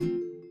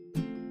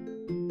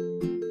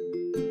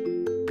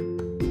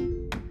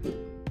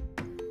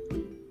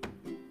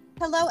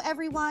Hello,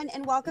 everyone,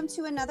 and welcome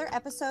to another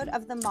episode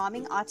of the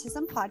Momming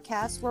Autism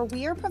Podcast, where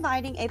we are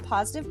providing a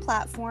positive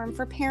platform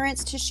for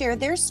parents to share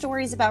their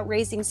stories about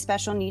raising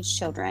special needs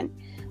children.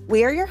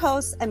 We are your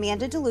hosts,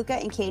 Amanda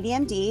DeLuca and Katie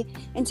MD,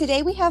 and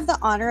today we have the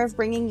honor of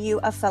bringing you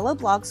a fellow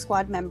Blog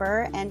Squad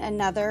member and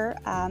another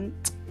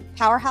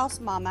powerhouse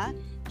mama,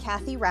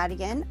 Kathy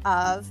Radigan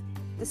of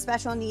the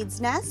Special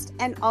Needs Nest,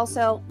 and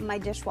also My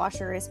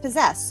Dishwasher is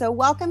Possessed. So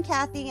welcome,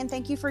 Kathy, and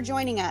thank you for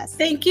joining us.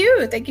 Thank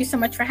you. Thank you so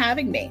much for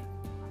having me.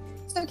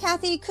 So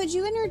Kathy, could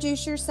you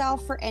introduce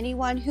yourself for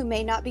anyone who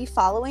may not be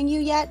following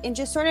you yet and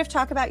just sort of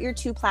talk about your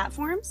two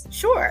platforms?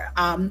 Sure.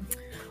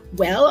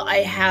 Well,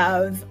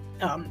 I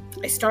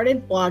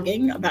started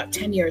blogging about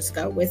 10 years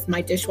ago with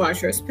My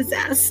Dishwasher is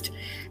Possessed.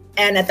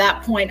 And at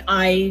that point,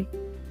 I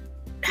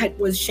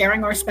was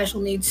sharing our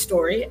special needs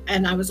story.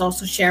 And I was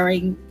also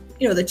sharing,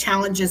 the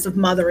challenges of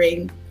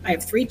mothering. I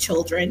have 3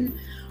 children.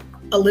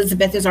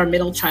 Elizabeth is our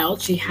middle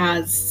child. She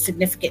has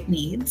significant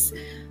needs.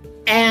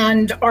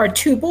 And our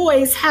 2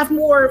 boys have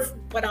more of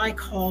what I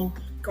call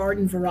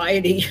garden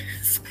variety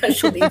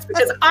special needs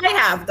because I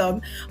have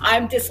them.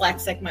 I'm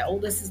dyslexic. My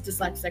oldest is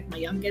dyslexic. My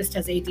youngest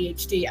has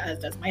ADHD, as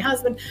does my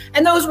husband.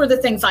 And those were the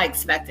things I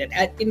expected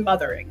in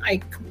mothering. I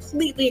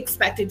completely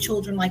expected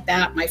children like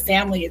that. My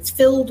family is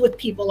filled with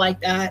people like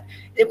that.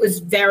 It was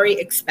very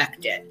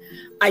expected.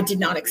 I did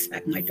not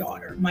expect my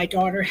daughter. My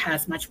daughter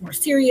has much more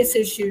serious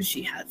issues.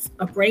 She has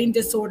a brain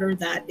disorder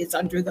that is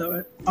under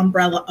the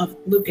umbrella of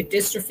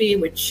leukodystrophy,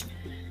 which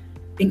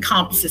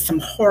encompasses some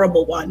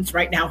horrible ones.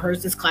 Right now,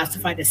 hers is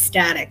classified as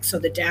static, so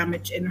the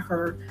damage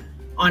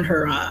on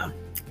her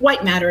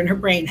white matter in her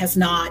brain has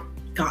not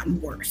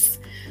gotten worse.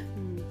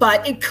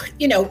 But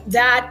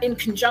that in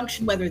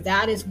conjunction, whether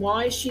that is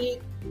why she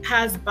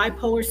has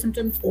bipolar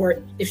symptoms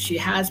or if she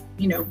has,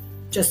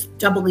 just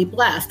doubly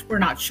blessed, we're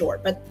not sure.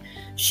 But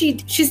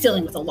she's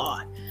dealing with a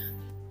lot.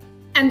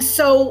 And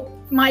so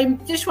My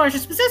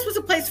Dishwasher's Possessed was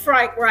a place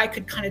where I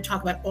could kind of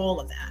talk about all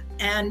of that.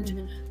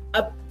 And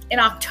in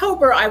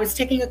October, I was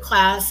taking a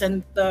class,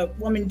 and the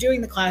woman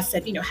doing the class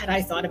said, had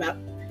I thought about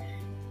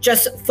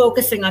just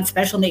focusing on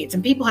special needs?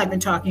 And people had been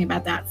talking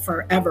about that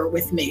forever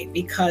with me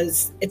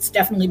because it's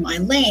definitely my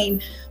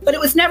lane, but it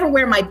was never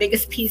where my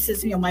biggest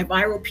pieces, my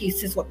viral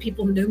pieces, what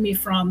people knew me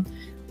from,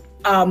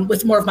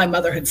 was more of my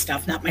motherhood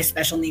stuff, not my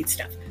special needs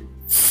stuff.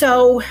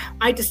 So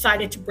I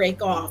decided to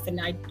break off, and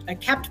I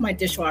kept My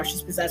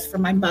Dishwasher's Possessed for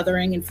my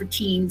mothering and for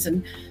teens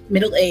and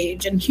middle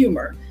age and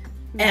humor.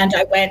 And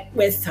I went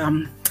with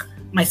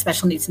My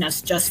Special Needs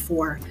Nest just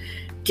for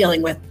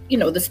dealing with,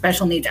 the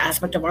special needs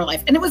aspect of our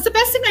life. And it was the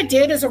best thing I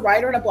did as a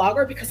writer and a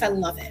blogger because I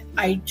love it.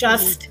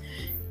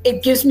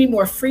 It gives me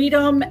more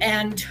freedom.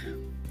 And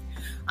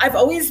I've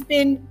always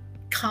been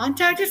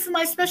contacted for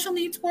my special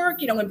needs work.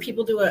 When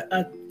people do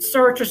a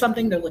search or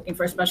something, they're looking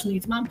for a special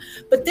needs mom.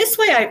 But this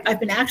way,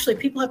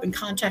 people have been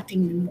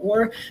contacting me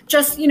more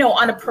just,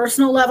 on a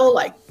personal level,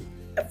 like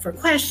for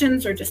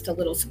questions or just a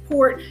little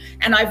support.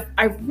 And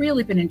I've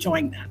really been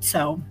enjoying that.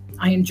 So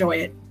I enjoy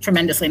it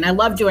tremendously. And I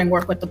love doing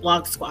work with the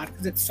Blog Squad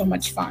because it's so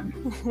much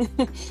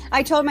fun.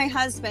 I told my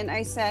husband,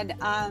 I said,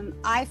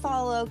 I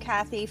follow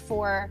Kathy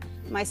for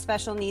My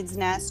Special Needs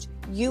Nest.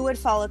 You would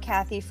follow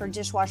Kathy for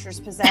Dishwasher's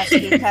Possessed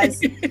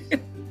because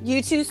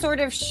you two sort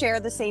of share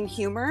the same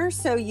humor.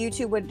 So you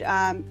two would,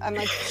 I'm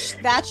like,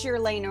 that's your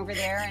lane over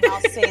there, and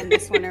I'll stay in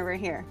this one over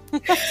here.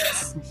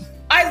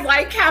 I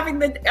like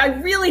having I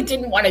really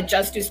didn't want to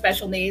just do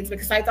special needs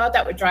because I thought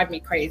that would drive me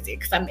crazy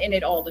because I'm in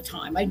it all the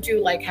time. I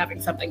do like having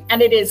something, and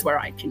it is where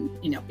I can,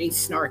 be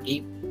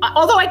snarky.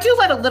 Although I do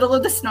let a little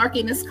of the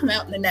snarkiness come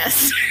out in the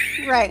nest.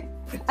 Right.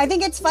 I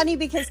think it's funny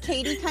because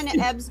Katie kind of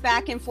ebbs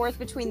back and forth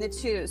between the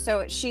two.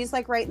 So she's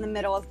like right in the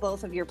middle of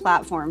both of your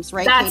platforms,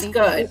 right, That's Katie?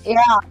 Good.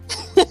 Yeah.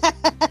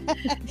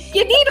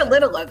 You need a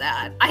little of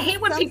that. I hate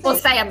when people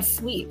say I'm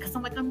sweet because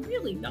I'm like, I'm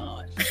really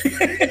not.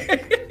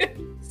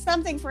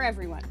 Something for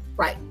everyone.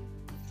 Right.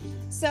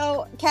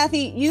 So,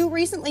 Kathy, you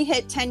recently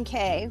hit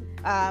 10K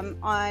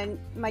on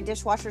My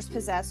Dishwasher's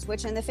Possessed,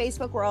 which in the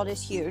Facebook world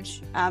is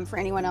huge for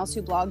anyone else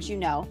who blogs,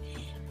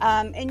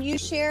 and you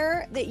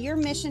share that your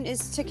mission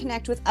is to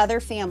connect with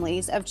other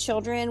families of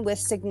children with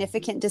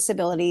significant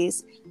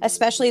disabilities,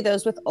 especially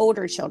those with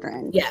older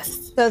children.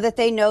 Yes. So that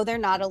they know they're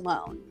not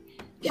alone.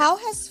 Yes. How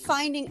has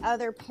finding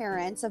other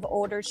parents of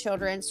older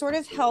children sort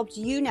of helped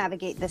you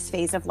navigate this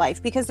phase of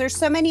life? Because there's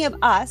so many of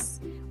us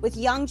with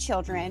young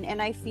children,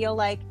 and I feel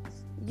like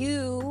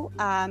you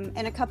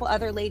and a couple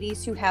other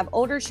ladies who have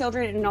older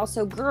children and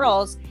also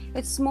girls,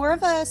 it's more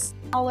of a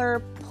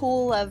smaller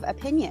pool of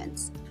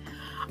opinions.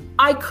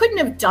 I couldn't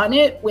have done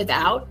it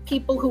without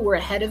people who were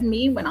ahead of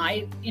me. When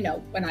I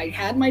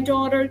had my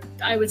daughter,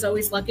 I was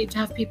always lucky to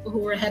have people who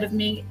were ahead of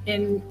me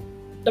in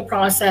the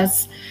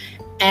process.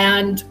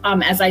 And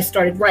as I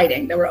started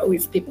writing, there were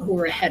always people who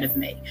were ahead of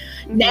me.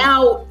 Mm-hmm.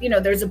 Now,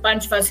 there's a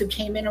bunch of us who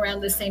came in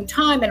around the same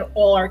time, and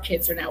all our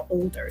kids are now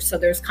older. So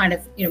there's kind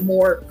of,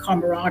 more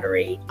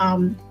camaraderie.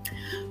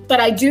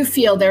 But I do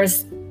feel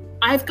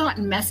I've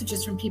gotten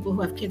messages from people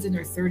who have kids in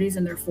their 30s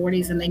and their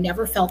 40s, and they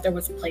never felt there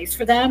was a place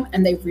for them.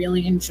 And they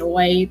really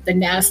enjoy the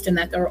nest and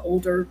that there are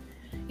older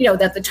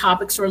that the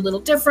topics are a little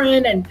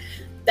different and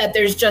that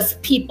there's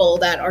just people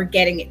that are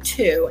getting it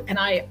too. And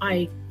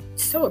I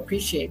so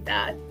appreciate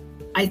that.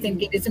 I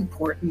think it is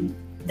important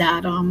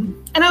that,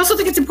 and I also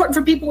think it's important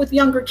for people with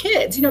younger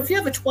kids. If you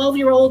have a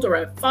 12-year-old or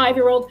a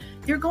 5-year-old,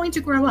 they're going to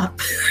grow up.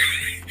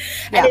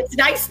 And it's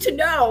nice to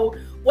know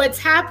what's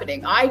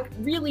happening. I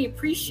really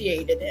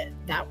appreciated it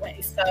that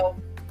way. So,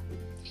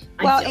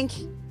 and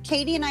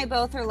Katie and I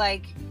both are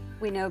like,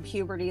 we know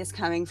puberty is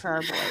coming for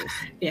our boys.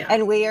 Yeah.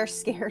 And we are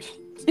scared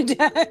to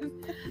death.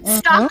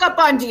 Stock up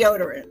on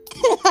deodorant.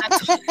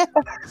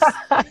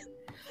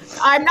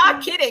 I'm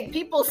not kidding.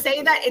 People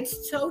say that.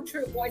 It's so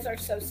true. Boys are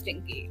so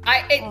stinky.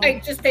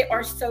 They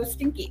are so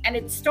stinky. And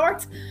it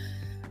starts,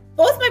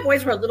 both my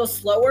boys were a little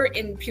slower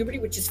in puberty,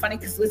 which is funny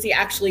because Lizzie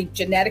actually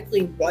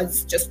genetically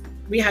was just,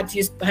 we had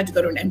to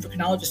go to an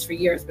endocrinologist for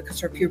years because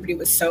her puberty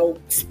was so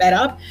sped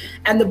up.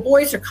 And the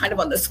boys are kind of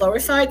on the slower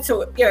side.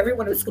 So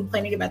everyone was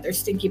complaining about their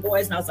stinky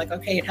boys. And I was like,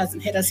 okay, it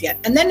hasn't hit us yet.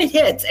 And then it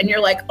hits and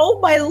you're like, oh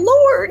my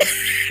Lord.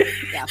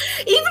 Yeah.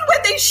 Even when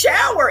they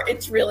shower,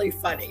 it's really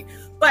funny.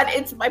 But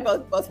it's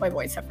both my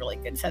boys have really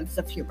good sense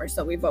of humor.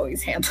 So we've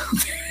always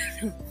handled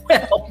it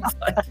well.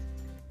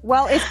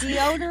 Well, if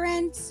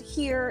deodorant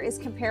here is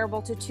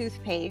comparable to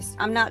toothpaste,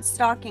 I'm not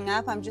stocking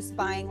up. I'm just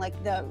buying like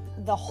the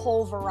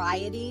whole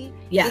variety.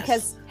 Yes.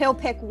 Because he'll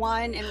pick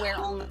one and wear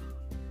only.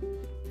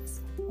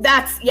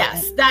 That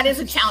is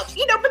a challenge.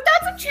 But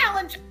that's a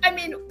challenge. I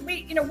mean,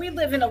 we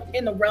live in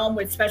the realm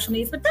with special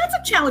needs, but that's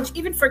a challenge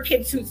even for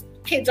kids whose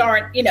kids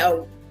aren't,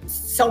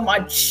 so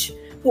much,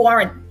 who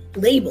aren't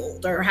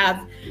labeled or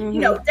have,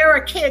 there are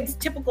kids,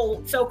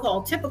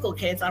 so-called typical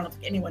kids. I don't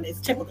think anyone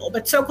is typical,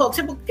 but so-called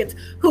typical kids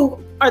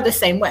who are the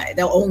same way.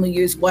 They'll only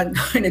use one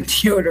kind of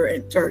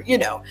deodorant or,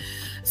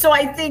 So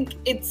I think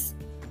it's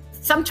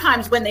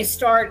sometimes when they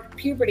start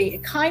puberty,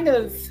 it kind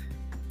of,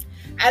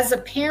 as a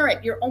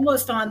parent, you're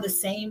almost on the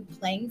same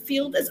playing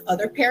field as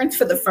other parents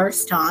for the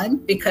first time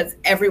because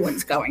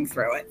everyone's going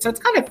through it. So it's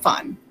kind of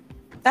fun.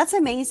 That's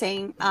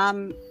amazing.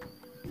 And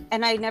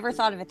I never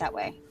thought of it that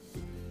way.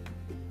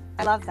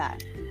 I love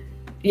that.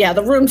 Yeah,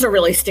 the rooms are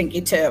really stinky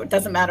too. It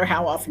doesn't matter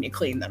how often you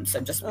clean them, so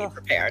just be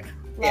prepared.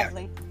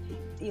 Lovely.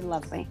 Yeah.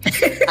 Lovely.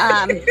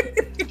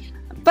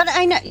 But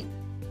I know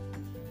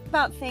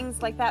about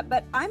things like that,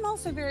 but I'm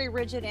also very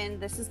rigid in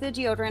this is the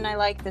deodorant I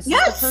like, this is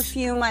the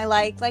perfume I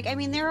like. Like, I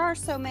mean, there are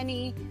so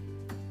many,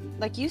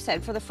 like you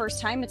said, for the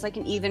first time, it's like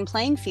an even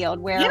playing field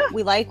where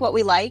we like what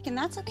we like, and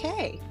that's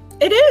okay.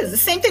 It is. The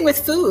same thing with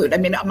food. I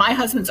mean, my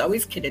husband's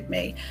always kidded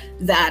me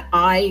that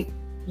I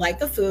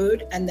like a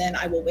food and then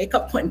I will wake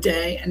up one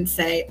day and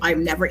say,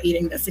 I'm never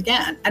eating this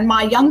again. And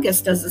my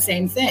youngest does the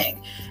same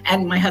thing.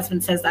 And my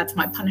husband says that's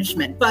my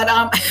punishment. But,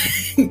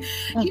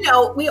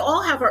 we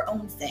all have our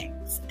own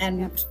things.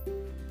 And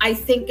I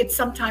think it's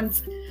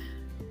sometimes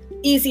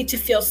easy to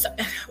feel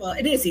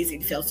it is easy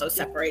to feel so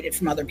separated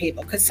from other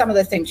people because some of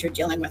the things you're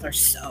dealing with are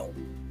so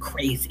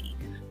crazy.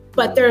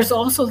 But there's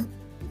also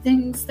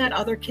things that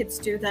other kids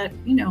do that,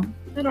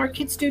 that our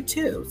kids do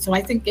too. So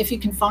I think if you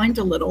can find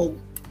a little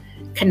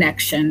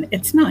connection,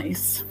 it's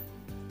nice.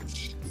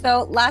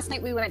 So last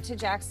night we went to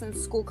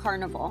Jackson's school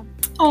carnival.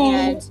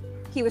 And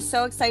he was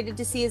so excited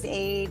to see his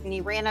aide, and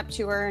he ran up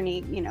to her and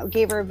he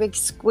gave her a big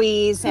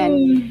squeeze,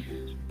 and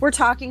we're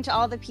talking to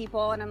all the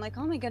people, and I'm like,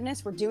 oh my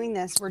goodness, we're doing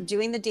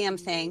the damn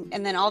thing.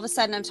 And then all of a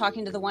sudden I'm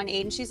talking to the one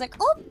aide and she's like,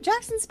 oh,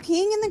 Jackson's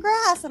peeing in the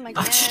grass. I'm like,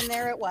 man,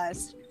 there it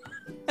was.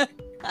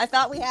 I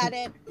thought we had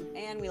it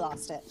and we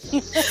lost it.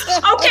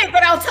 Okay,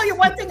 but I'll tell you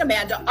one thing,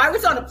 Amanda. I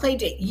was on a play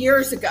date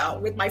years ago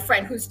with my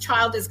friend whose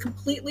child is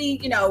completely,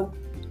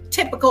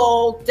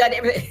 typical.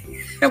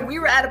 And we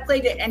were at a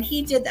play date and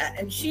he did that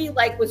and she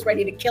was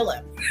ready to kill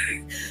him.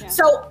 Yeah.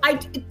 So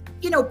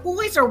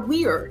boys are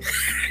weird.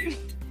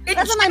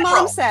 That's what my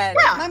mom said.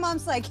 Yeah. My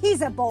mom's like,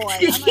 he's a boy.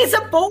 He's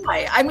a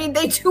boy. I mean,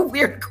 they do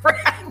weird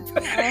crap.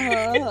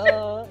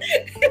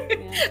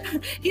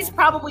 He's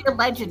probably a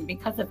legend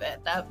because of it.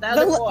 The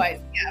other boys,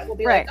 will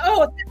be like,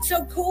 oh, that's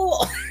so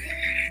cool.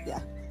 Yeah.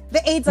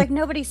 The aide's like,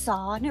 nobody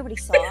saw. I'm like,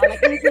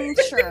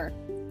 sure.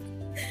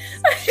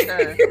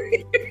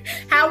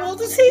 How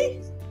old is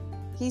he?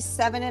 He's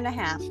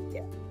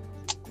 7.5.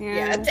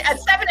 Yeah. At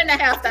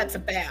 7.5, that's a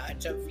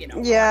badge of,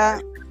 Yeah.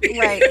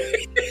 Right.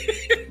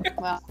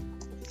 Well,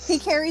 he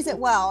carries it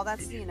well.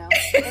 That's,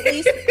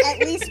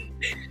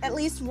 at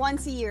least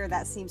once a year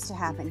that seems to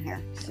happen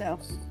here. So,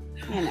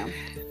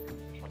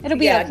 it'll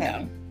be okay.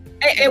 No.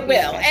 It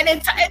will. Okay. And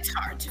it's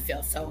hard to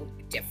feel so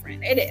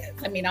different. It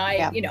is. I mean, I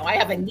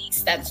have a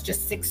niece that's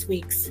just 6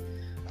 weeks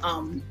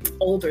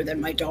older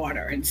than my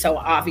daughter. And so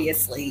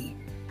obviously,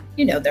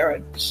 there are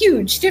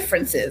huge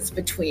differences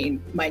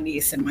between my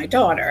niece and my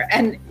daughter.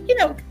 And,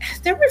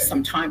 there were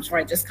some times where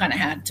I just kind of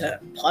had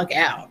to plug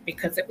out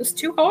because it was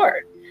too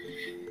hard.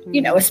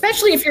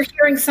 Especially if you're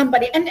hearing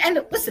somebody, and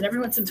listen,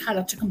 everyone's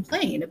entitled to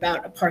complain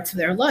about parts of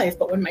their life.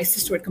 But when my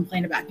sister would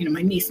complain about,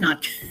 my niece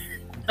not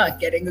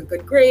getting a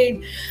good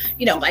grade,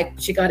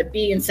 she got a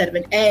B instead of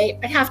an A,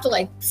 I'd have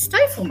to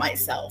stifle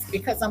myself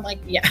because I'm like,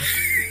 yeah,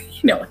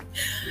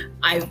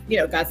 I've,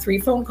 got 3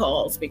 phone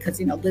calls because,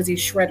 Lizzie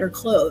shred her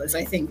clothes.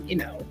 I think,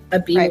 a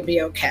B Right. will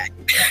be okay.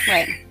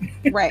 Right.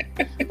 Right.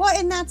 Well,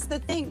 and that's the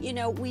thing,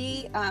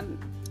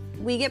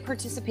 we get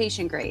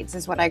participation grades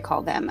is what I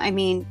call them. I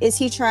mean, is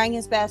he trying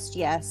his best?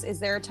 Yes. Is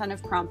there a ton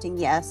of prompting?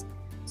 Yes.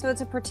 So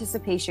it's a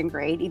participation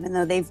grade, even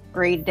though they've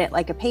graded it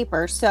like a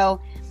paper.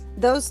 So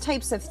those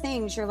types of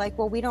things, you're like,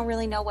 well, we don't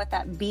really know what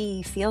that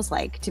B feels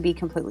like, to be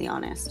completely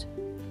honest.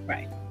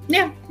 Right.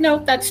 Yeah, no,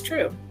 that's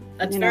true.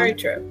 That's very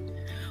true.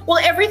 Well,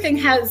 everything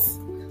has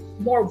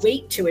more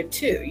weight to it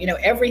too.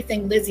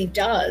 Everything Lizzie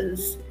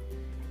does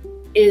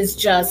is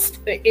just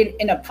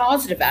in a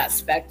positive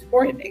aspect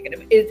or a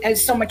negative. It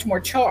has so much more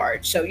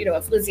charge. So,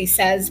 if Lizzie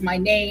says my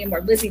name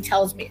or Lizzie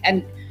tells me,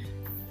 and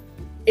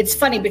it's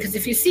funny because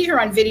if you see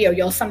her on video,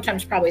 you'll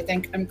sometimes probably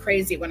think I'm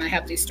crazy when I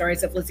have these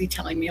stories of Lizzie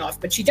telling me off,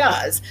 but she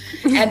does.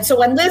 And so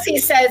when Lizzie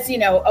says,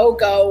 oh,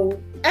 go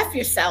F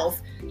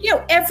yourself,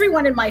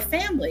 everyone in my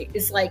family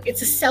is like,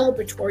 it's a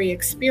celebratory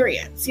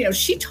experience.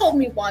 She told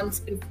me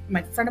once in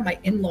front of my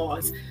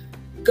in-laws,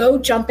 go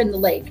jump in the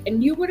lake.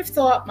 And you would have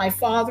thought my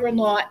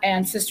father-in-law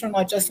and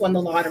sister-in-law just won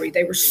the lottery.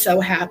 They were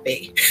so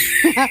happy.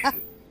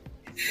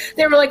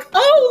 They were like,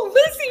 oh,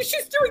 Lizzie,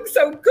 she's doing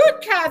so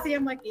good, Kathy.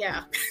 I'm like,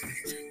 yeah.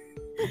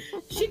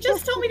 She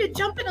just told me to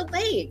jump in a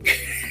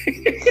lake.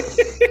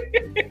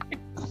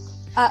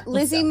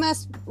 Lizzie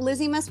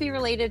must be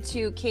related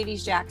to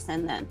Katie's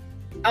Jackson then.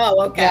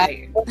 Oh,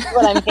 okay. Yeah, that's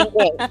what I'm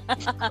thinking.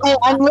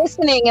 I'm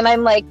listening and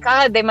I'm like,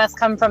 God, they must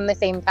come from the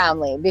same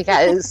family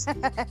because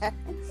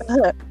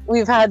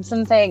we've had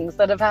some things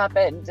that have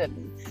happened,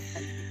 and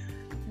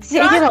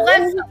yeah,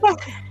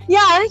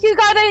 you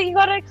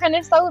gotta kind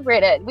of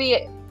celebrate it.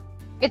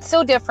 It's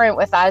so different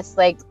with us.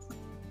 Like,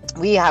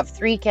 we have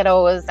 3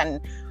 kiddos,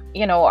 and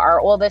our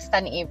oldest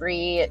son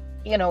Avery,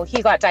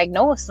 he got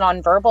diagnosed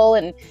nonverbal,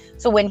 and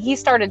so when he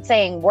started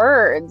saying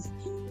words,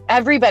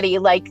 everybody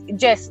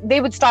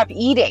they would stop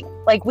eating.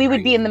 Like, we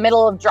would be in the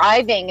middle of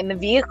driving and the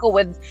vehicle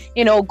would,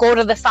 go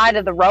to the side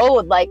of the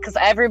road, because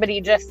everybody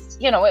just,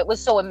 it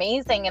was so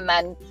amazing. And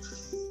then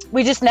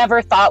we just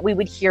never thought we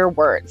would hear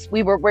words.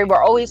 We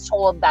were always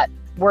told that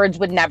words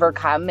would never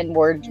come and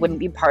words wouldn't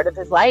be part of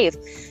his life.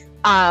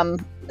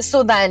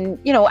 So then,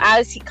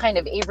 as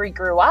Avery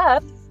grew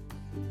up,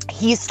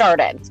 he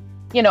started,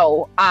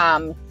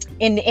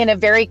 in a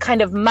very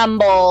kind of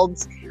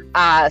mumbled,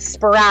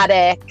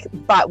 sporadic,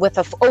 but with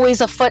always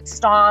a foot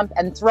stomp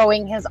and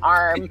throwing his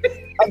arm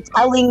and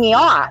telling me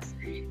off.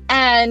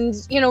 And,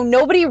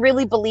 nobody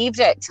really believed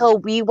it till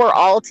we were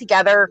all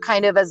together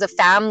kind of as a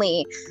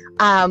family.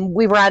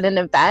 We were at an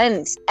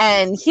event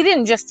and he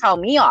didn't just tell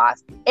me off.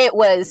 It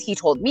was, he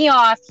told me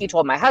off. He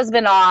told my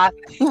husband off.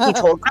 He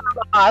told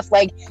Grandma off.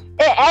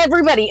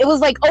 Everybody, it was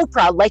like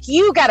Oprah,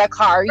 you get a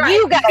car, right.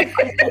 You get a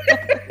car.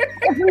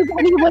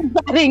 Everybody was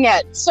getting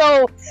it.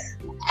 So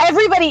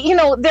everybody,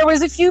 there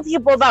was a few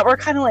people that were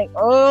kind of like,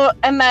 oh,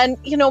 and then,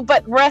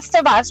 but rest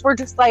of us were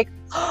just like,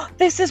 oh,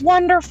 this is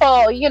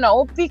wonderful,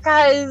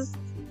 because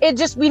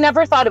we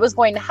never thought it was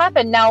going to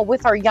happen. Now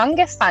with our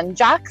youngest son,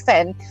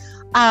 Jackson,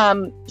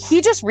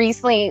 he just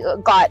recently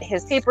got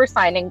his papers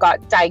signed and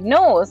got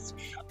diagnosed.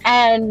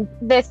 And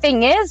the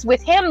thing is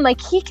with him,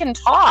 he can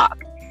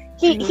talk.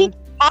 He can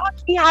talk.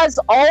 He has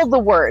all the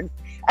words.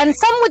 And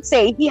some would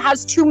say he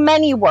has too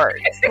many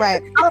words.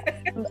 Right.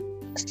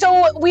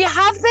 So we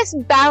have this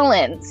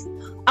balance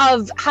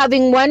of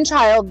having one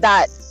child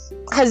that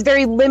has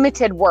very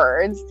limited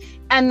words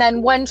and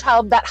then one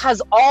child that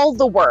has all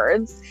the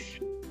words.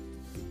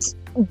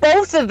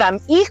 Both of them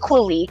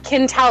equally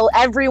can tell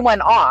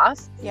everyone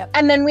off. Yep.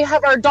 And then we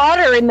have our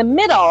daughter in the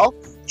middle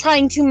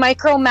trying to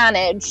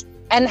micromanage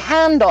and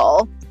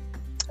handle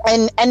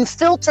and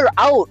filter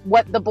out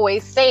what the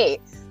boys say.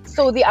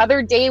 So the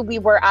other day we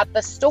were at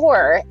the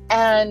store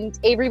and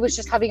Avery was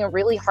just having a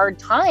really hard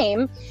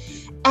time.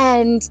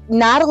 And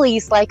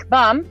Natalie's like,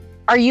 Mom,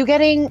 are you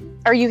getting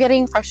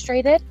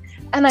frustrated?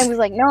 And I was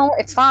like, no,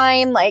 it's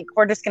fine.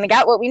 We're just going to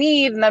get what we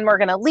need and then we're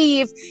going to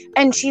leave.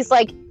 And she's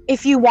like,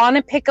 if you want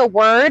to pick a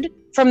word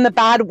from the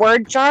bad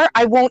word jar,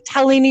 I won't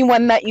tell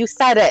anyone that you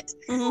said it.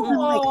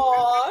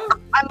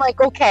 I'm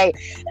like, okay.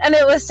 And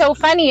it was so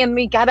funny. And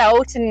we get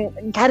out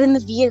and get in the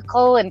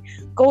vehicle and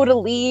go to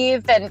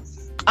leave. And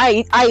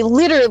I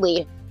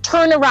literally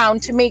turn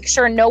around to make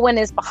sure no one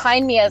is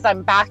behind me as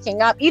I'm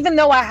backing up, even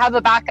though I have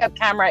a backup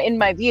camera in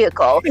my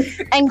vehicle,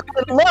 and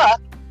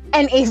look,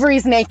 and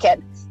Avery's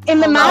naked. In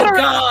the matter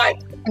of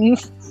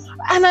seconds,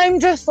 and I'm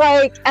just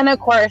like, and of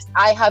course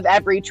I have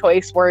every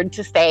choice word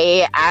to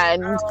say,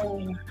 and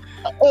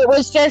it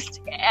was just,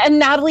 and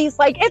Natalie's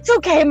like, it's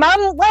okay, Mom,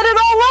 let it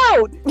all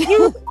out.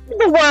 You said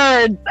the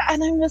words.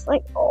 And I'm just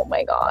like, oh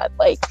my God,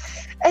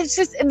 it's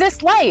just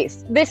this life,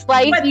 you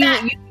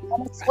can't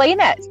explain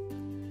it.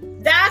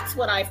 That's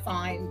what I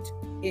find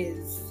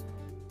is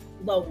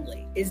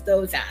lonely, is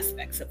those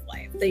aspects of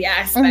life. The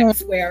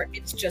aspects where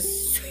it's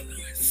just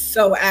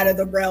so out of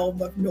the realm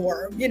of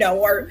norm,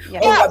 or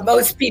what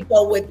most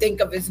people would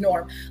think of as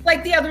norm.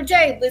 Like the other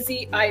day,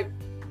 Lizzie, I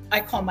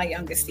call my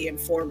youngest the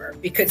informer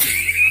because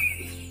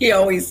he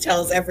always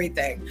tells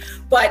everything.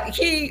 But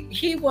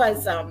he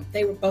was,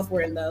 they were both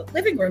in the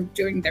living room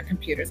doing their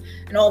computers.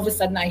 And all of a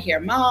sudden I hear,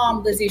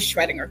 Mom, Lizzie's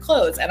shredding her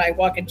clothes. And I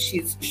walk and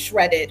she's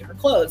shredded her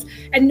clothes.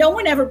 And no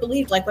one ever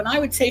believed, like when I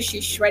would say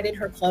she shredded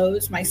her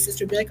clothes, my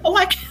sister would be like, oh,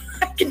 I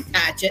can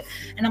patch it.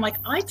 And I'm like,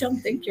 I don't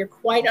think you're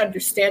quite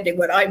understanding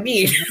what I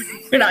mean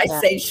when I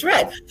say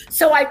shred.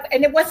 So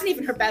and it wasn't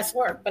even her best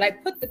work, but I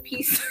put the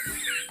piece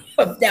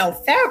of now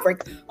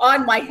fabric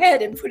on my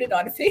head and put it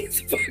on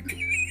Facebook.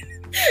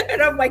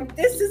 And I'm like,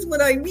 this is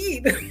what I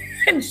mean.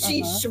 And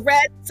she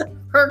shreds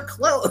her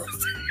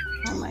clothes.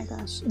 Oh my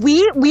gosh.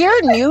 We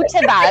are new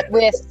to that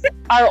with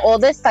our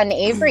oldest son,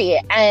 Avery.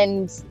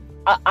 And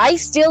I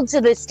still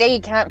to this day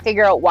can't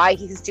figure out why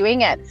he's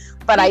doing it.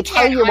 But I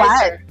tell you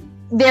what,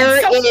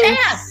 there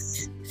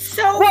is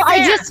so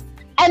fast.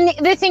 And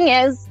the thing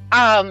is,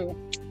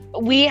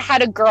 we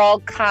had a girl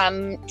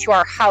come to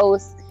our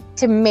house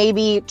to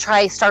maybe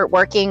start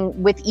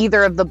working with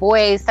either of the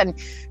boys, and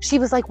she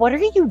was like, what are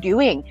you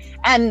doing?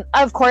 And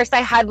of course I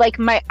had like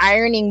my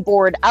ironing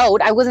board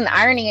out. I wasn't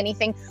ironing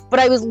anything, but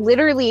I was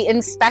literally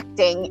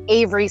inspecting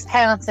Avery's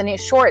pants and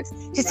his shorts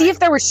to see if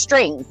there was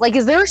strings. Like,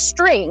 is there a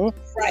string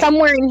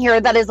somewhere in here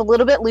that is a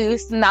little bit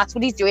loose? And that's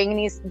what he's doing, and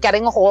he's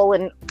getting a hole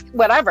and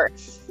whatever.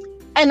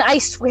 And I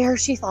swear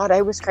she thought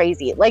I was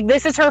crazy. Like,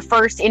 this is her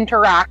first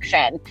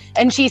interaction.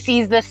 And she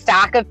sees this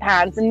stack of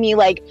pants and me,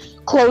 like,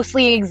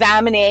 closely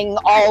examining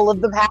all of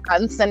the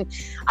pants. And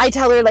I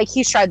tell her, like,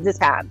 he shreds his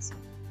pants.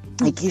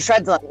 Like, he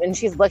shreds them. And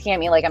she's looking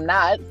at me like I'm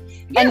nuts.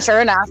 Yeah. And sure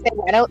enough, they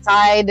went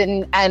outside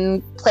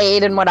and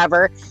played and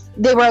whatever.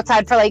 They were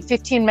outside for, like,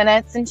 15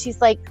 minutes. And she's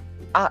like,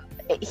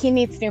 he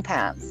needs new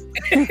pants.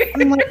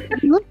 I'm like,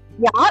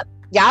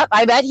 yeah,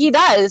 I bet he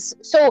does.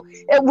 So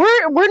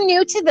we're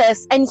new to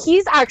this, and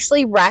he's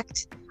actually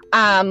wrecked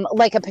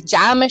like a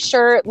pajama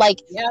shirt,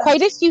 like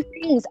quite a few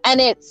things, and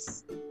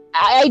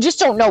I just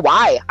don't know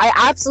why.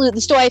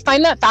 So I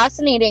find that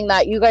fascinating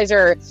that you guys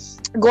are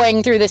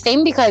going through the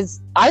same,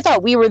 because I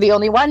thought we were the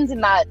only ones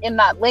in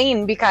that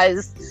lane,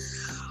 because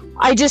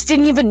I just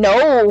didn't even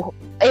know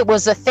it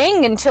was a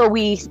thing until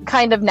we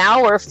kind of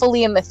now are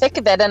fully in the thick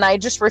of it, and I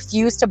just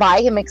refuse to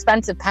buy him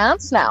expensive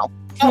pants now.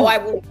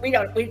 Oh, we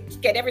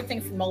get everything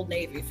from Old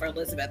Navy for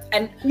Elizabeth.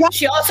 And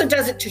she also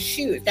does it to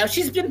shoes. Now,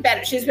 she's been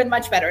better. She's been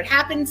much better. It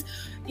happens,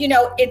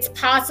 it's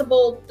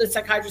possible, the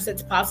psychiatrist said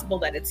it's possible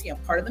that it's,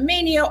 part of the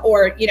mania,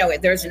 or,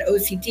 there's an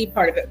OCD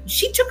part of it.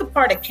 She took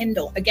apart a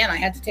Kindle. Again, I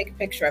had to take a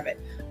picture of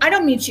it. I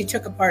don't mean she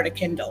took apart a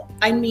Kindle.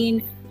 I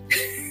mean,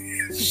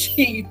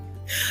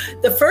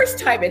 the first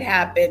time it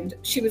happened,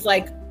 she was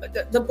like,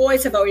 the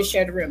boys have always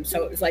shared a room.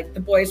 So it was like the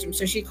boys' room.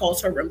 So she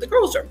calls her room the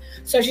girls' room.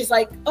 So she's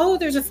like, oh,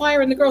 there's a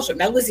fire in the girls' room.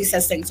 Now, Lizzie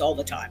says things all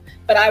the time.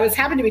 But I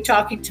happened to be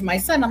talking to my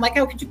son. I'm like,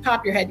 oh, could you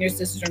pop your head in your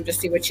sister's room to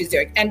see what she's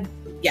doing? And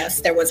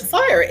yes, there was a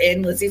fire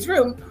in Lizzie's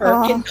room.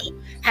 Her Kindle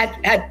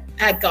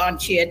had gone.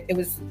 It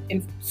was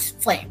in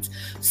flames.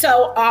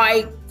 So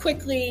I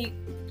quickly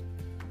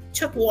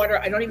took water.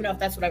 I don't even know if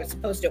that's what I was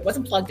supposed to. It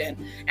wasn't plugged in.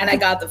 And I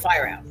got the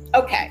fire out.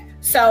 Okay.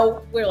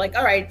 So we're like,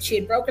 all right, she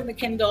had broken the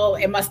Kindle.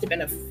 It must have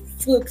been a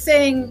fluke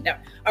thing. No.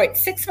 All right.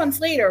 6 months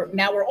later,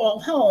 now we're all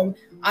home.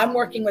 I'm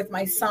working with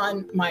my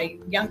son, my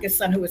youngest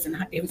son, who was in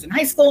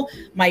high school.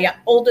 My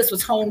oldest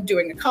was home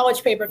doing a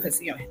college paper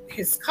because,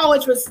 his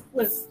college was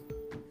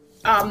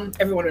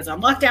everyone was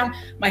on lockdown.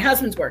 My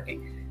husband's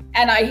working.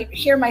 And I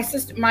hear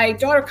my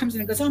daughter comes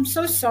in and goes, oh, I'm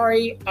so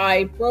sorry.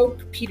 I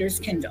broke Peter's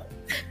Kindle.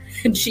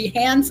 And she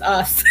hands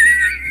us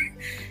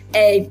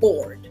a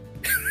board.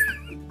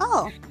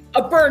 Oh.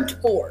 A burnt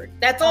board.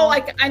 That's all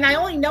and I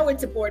only know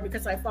it's a board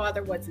because my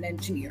father was an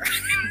engineer.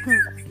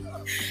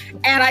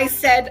 And I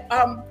said,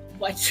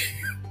 what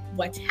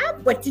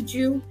happened? What did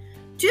you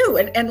do?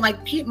 And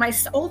like Pete, my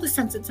oldest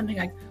son said something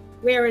like,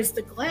 where is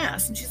the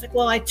glass? And she's like,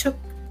 well, I took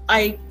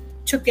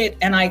it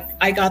and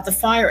I got the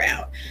fire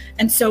out.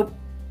 And so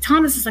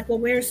Thomas is like, well,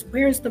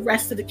 where's the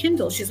rest of the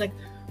Kindle? She's like,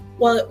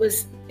 well, it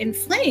was in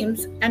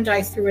flames and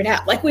I threw it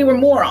out. Like we were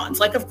morons.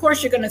 Like, of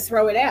course you're going to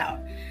throw it out.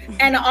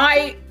 And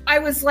I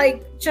was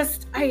like,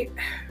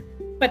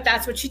 but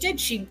that's what she did.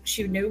 She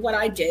knew what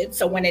I did.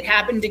 So when it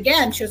happened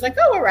again, she was like,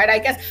 oh, all right, I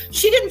guess.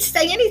 She didn't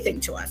say anything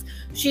to us.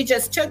 She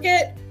just took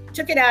it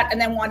out and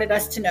then wanted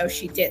us to know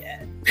she did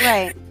it.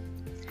 Right.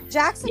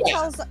 Jackson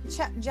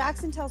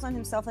tells on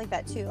himself like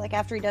that too. Like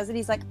after he does it,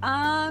 he's like,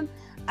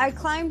 I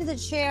climbed the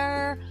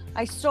chair,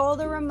 I stole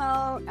the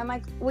remote. I'm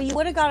like, well, you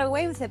would have got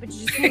away with it, but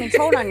you just came and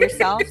told on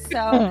yourself.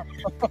 So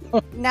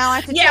now I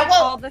have to check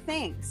all the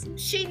things.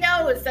 She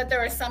knows that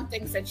there are some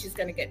things that she's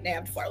going to get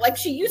nabbed for. Like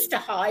she used to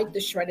hide the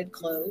shredded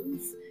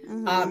clothes.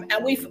 Mm-hmm.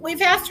 And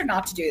we've asked her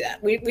not to do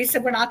that. We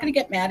said, we're not going to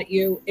get mad at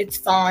you. It's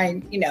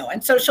fine.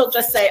 And so she'll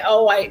just say,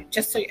 oh,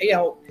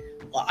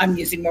 well, I'm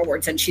using more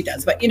words than she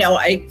does, but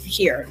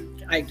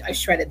I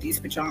shredded these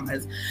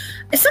pajamas.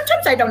 And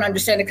sometimes I don't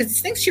understand it because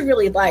it's things she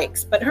really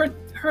likes, but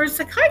her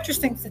psychiatrist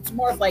thinks it's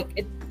more of like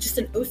it's just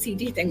an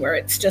OCD thing where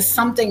it's just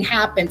something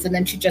happens and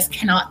then she just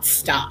cannot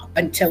stop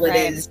until it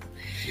is.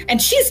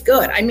 And she's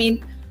good. I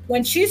mean,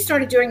 when she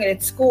started doing it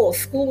at school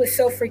was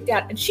so freaked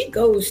out, and she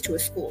goes to a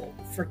school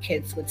for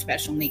kids with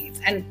special needs.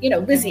 And,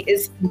 Lizzie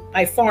is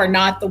by far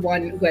not the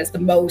one who has the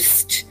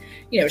most,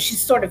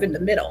 she's sort of in the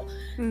middle.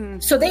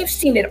 So they've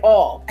seen it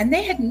all, and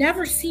they had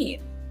never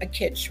seen a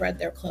kid shred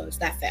their clothes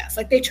that fast.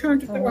 Like, they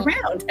turned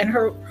around and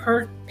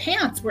her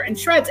pants were in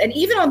shreds. And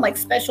even on like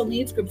special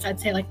needs groups,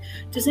 I'd say, like,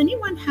 does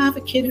anyone have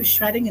a kid who's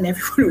shredding? And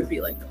everyone would be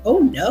like, oh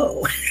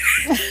no.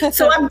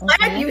 So I'm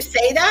glad you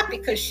say that,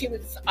 because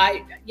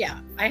I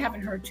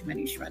haven't heard too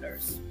many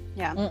shredders.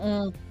 Yeah.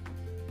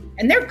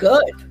 And they're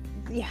good.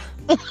 Yeah.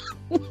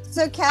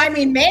 So Kathy, I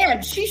mean,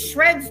 man, she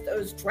shreds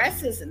those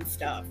dresses and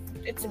stuff.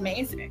 It's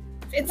amazing.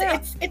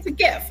 It's a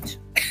gift.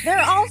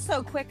 They're all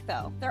so quick,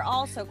 though. They're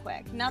all so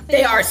quick. Nothing.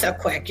 They are so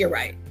quick. You're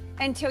right.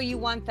 Until you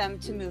want them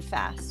to move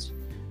fast.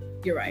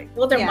 You're right.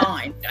 Well, their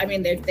mind. I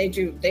mean,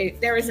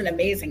 there is an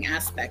amazing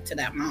aspect to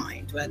that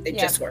mind, but they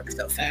just work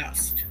so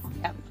fast.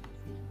 Yep.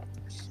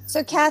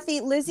 So Kathy,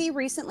 Lizzie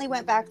recently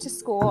went back to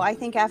school, I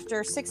think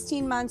after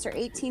 16 months or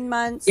 18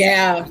 months.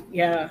 Yeah.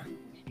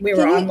 We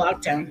were on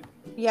lockdown.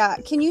 Yeah.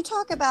 Can you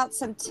talk about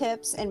some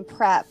tips and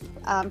prep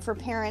for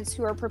parents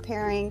who are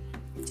preparing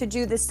to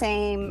do the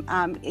same,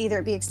 either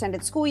it be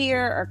extended school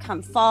year or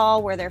come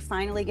fall, where they're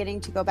finally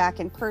getting to go back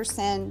in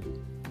person?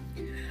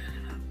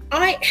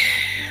 I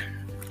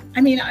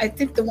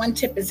think the one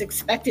tip is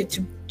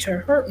expected to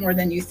hurt more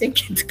than you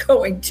think it's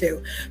going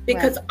to,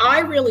 because I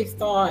really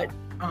thought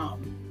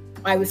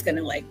I was going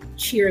to like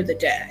cheer the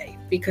day,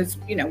 because,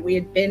 we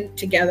had been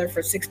together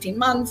for 16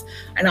 months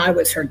and I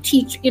was her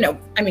teacher.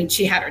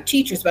 She had her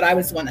teachers, but I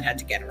was the one that had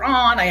to get her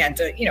on. I had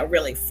to,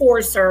 really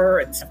force her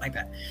and stuff like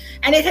that.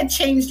 And it had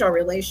changed our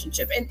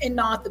relationship in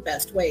not the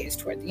best ways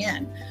toward the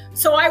end.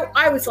 So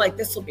I was like,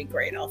 this will be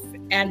great.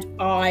 And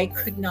I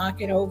could not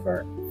get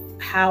over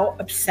how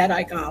upset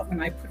I got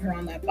when I put her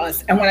on that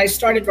bus. And when I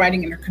started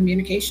writing in her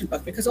communication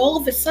book, because all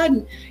of a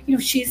sudden,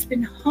 she's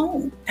been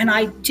home, and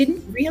I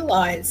didn't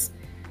realize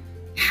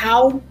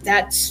how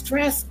that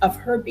stress of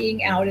her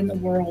being out in the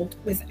world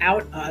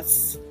without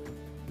us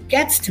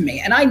gets to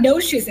me. And I know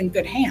she's in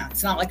good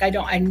hands. Not like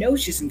I know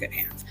she's in good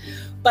hands.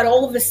 But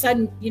all of a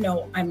sudden,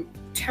 I'm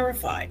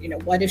terrified.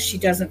 What if she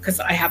doesn't, because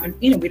I haven't,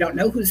 we don't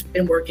know who's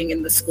been working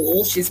in the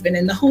school. She's been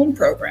in the home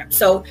program.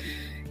 So,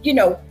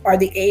 are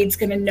the aides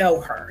going to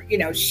know her?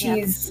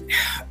 Is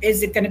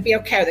it going to be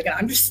okay? Are they going to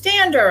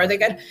understand her? Are they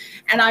going to,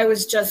 and I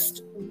was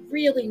just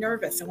really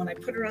nervous. And when I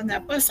put her on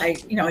that bus, I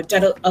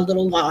did a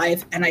little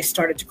live, and I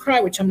started to cry,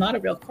 which I'm not a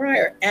real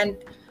crier. And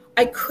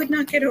I could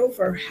not get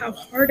over how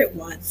hard it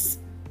was,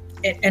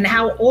 and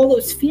how all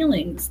those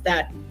feelings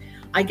that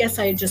I guess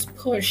I had just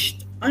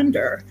pushed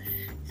under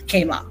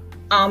came up.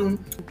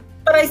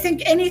 But I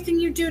think anything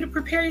you do to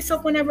prepare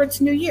yourself whenever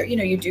it's New Year,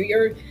 you do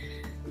your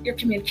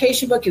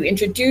communication book, you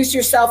introduce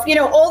yourself,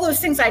 all those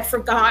things I'd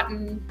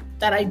forgotten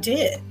that I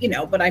did,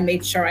 but I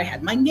made sure I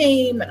had my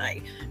name, and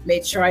I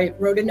made sure I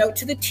wrote a note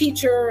to the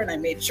teacher, and I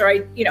made sure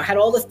I, had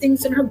all the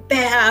things in her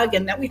bag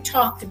and that we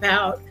talked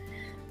about.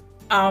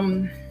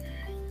 But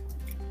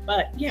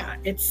yeah,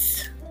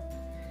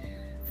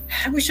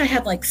 I wish I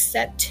had like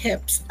set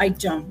tips. I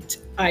don't.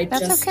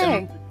 That's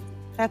okay.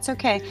 That's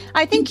okay.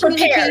 I think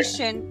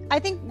communication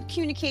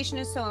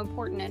is so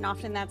important, and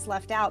often that's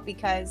left out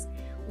because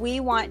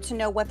we want to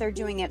know what they're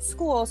doing at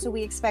school, so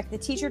we expect the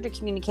teacher to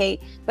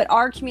communicate, but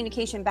our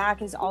communication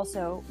back is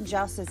also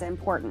just as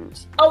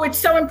important. Oh, it's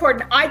so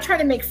important. I try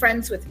to make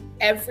friends with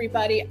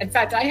everybody. In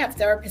fact, I have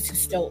therapists who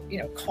still,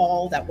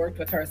 call, that worked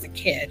with her as a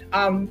kid.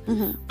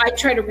 I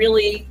try to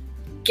really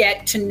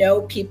get to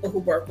know people who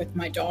work with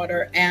my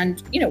daughter,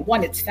 and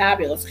one, it's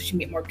fabulous because you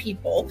meet more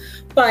people,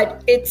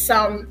 but it's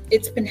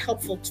been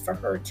helpful for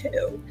her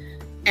too.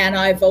 And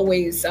I've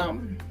always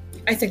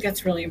I think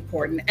that's really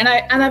important. And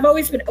I've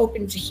always been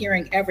open to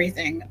hearing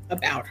everything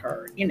about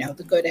her,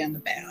 the good and the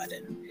bad.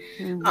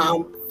 And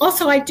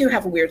also, I do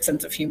have a weird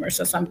sense of humor,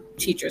 so some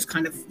teachers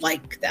kind of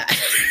like that.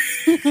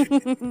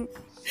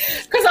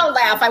 Because I'll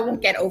laugh, I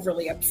won't get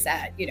overly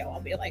upset.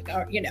 I'll be like,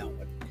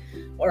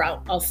 or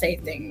I'll say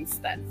things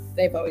that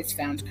they've always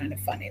found kind of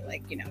funny,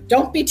 like,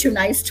 don't be too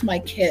nice to my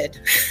kid.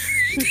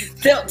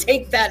 They'll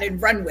take that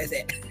and run with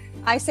it.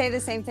 I say the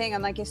same thing.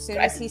 I'm like, as soon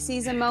as he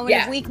sees a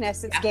moment of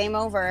weakness, it's game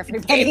over,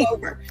 everybody. Game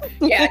over.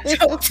 Yeah.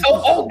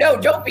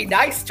 Don't be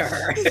nice to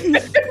her.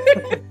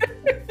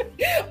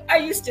 I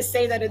used to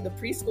say that in the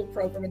preschool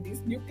program, and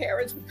these new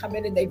parents would come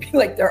in and they'd be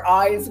like, their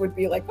eyes would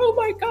be like, oh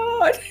my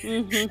God.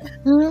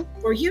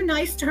 Mm-hmm. Were you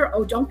nice to her?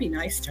 Oh, don't be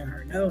nice to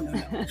her. No.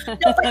 No,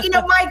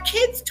 but my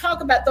kids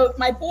talk about,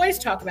 my boys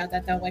talk about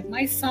that though. Like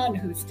my son,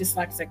 who's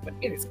dyslexic, but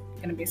is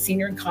going to be a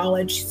senior in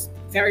college, he's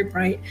very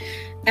bright.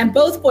 And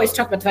both boys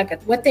talk about the fact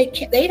that what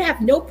they'd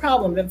have no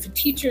problem if a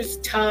teacher's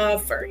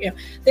tough, or,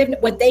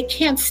 what they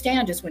can't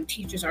stand is when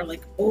teachers are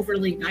like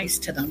overly nice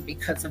to them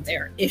because of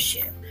their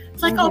issue.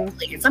 It's like, oh,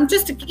 please, I'm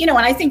just, and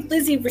I think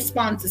Lizzie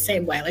responds the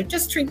same way. Like,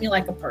 just treat me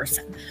like a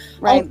person.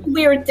 Right. All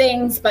weird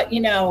things, but,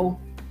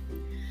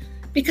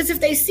 because if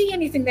they see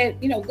anything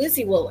that,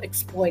 Lizzie will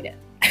exploit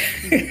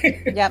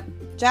it. Yep.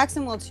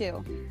 Jackson will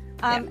too.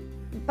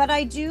 But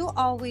I do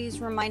always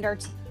remind our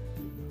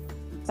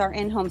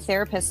in-home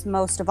therapists,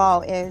 most of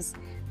all, is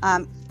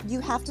you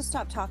have to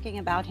stop talking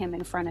about him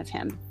in front of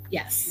him.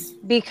 Yes.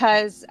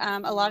 Because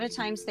a lot of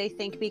times they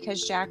think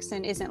because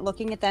Jackson isn't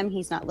looking at them,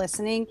 he's not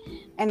listening.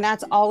 And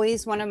that's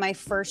always one of my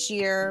first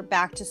year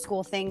back to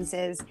school things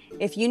is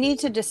if you need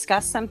to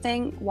discuss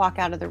something, walk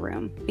out of the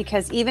room.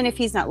 Because even if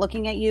he's not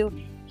looking at you,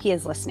 he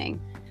is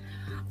listening.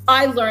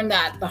 I learned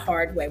that the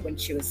hard way when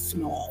she was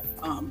small.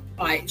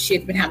 She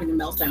had been having a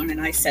meltdown,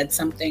 and I said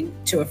something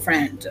to a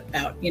friend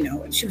about,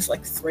 and she was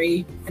like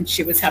 3, and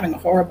she was having a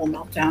horrible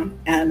meltdown,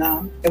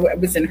 and it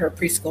was in her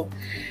preschool.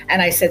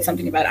 And I said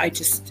something about, I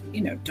just,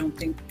 don't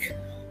think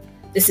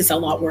this is a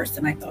lot worse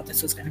than I thought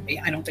this was going to be.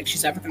 I don't think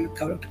she's ever going to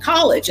go to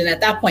college. And at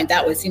that point,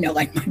 that was,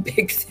 like my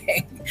big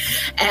thing.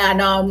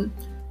 And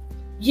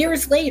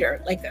years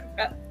later, like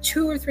about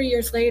 2 or 3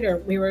 years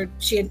later,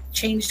 she had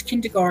changed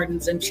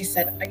kindergartens, and she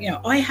said,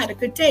 I had a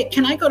good day.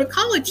 Can I go to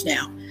college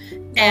now?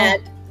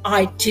 And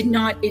I did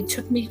not. It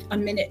took me a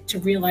minute to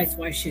realize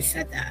why she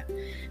said that.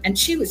 And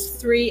she was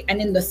 3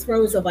 and in the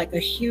throes of like a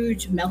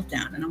huge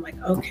meltdown. And I'm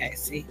like, okay,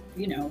 see,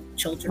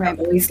 children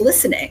are always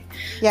listening.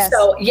 Yes.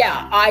 So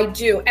yeah, I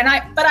do. And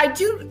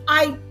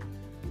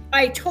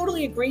I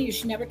totally agree. You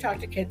should never talk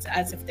to kids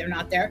as if they're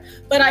not there.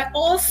 But I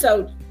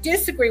also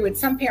disagree with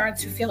some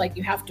parents who feel like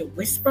you have to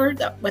whisper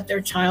what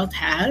their child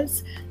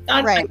has.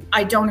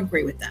 I don't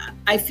agree with that.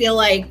 I feel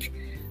like,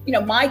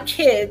 my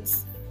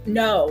kids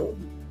know,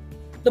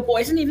 the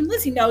boys and even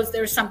Lizzie knows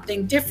there's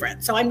something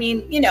different. So, I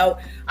mean,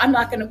 I'm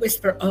not going to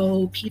whisper,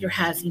 oh, Peter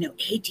has,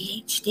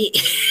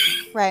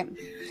 ADHD. Right.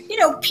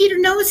 Peter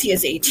knows he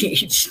has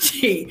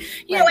ADHD,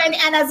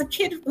 and as a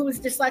kid who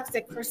was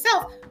dyslexic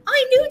herself,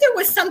 I knew there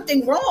was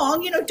something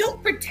wrong.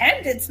 Don't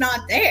pretend it's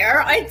not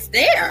there. It's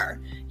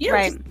there.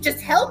 Just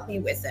help me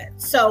with it.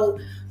 So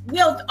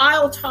we'll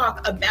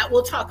talk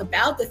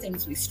about the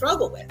things we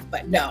struggle with,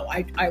 but no,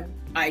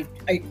 I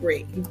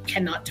agree. You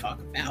cannot talk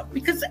about,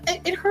 because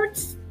it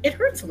hurts. It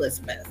hurts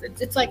Elizabeth.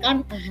 It's like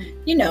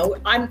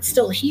I'm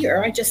still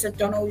here. I just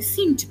don't always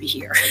seem to be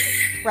here.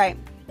 Right.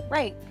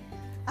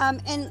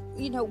 And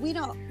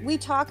we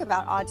talk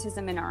about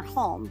autism in our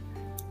home.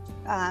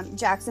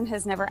 Jackson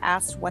has never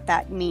asked what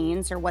that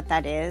means or what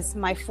that is.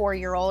 My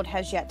 4-year-old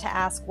has yet to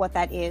ask what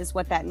that is,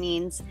 what that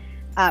means.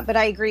 But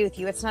I agree with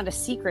you. It's not a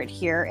secret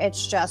here.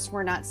 It's just,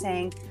 we're not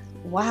saying,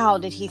 wow,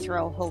 did he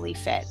throw a holy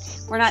fit?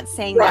 We're not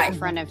saying that in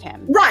front of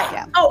him. Right.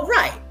 Yeah. Oh,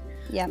 right.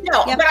 Yeah.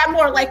 No, but I'm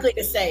more likely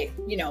to say,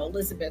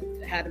 Elizabeth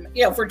had him,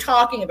 if we're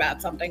talking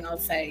about something, I'll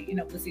say,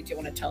 Lizzie, do you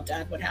want to tell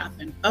Dad what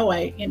happened? Oh,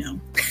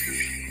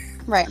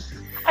 Right.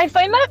 I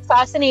find that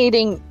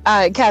fascinating,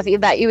 Kathy,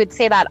 that you would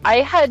say that. I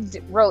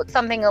had wrote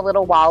something a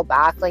little while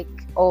back,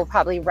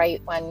 probably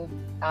right when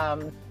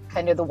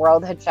kind of the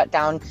world had shut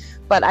down.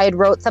 But I had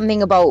wrote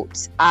something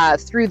about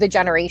through the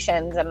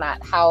generations, and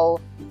that how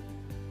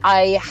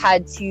I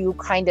had to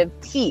kind of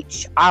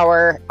teach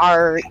our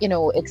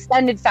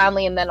extended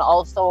family, and then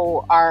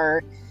also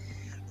our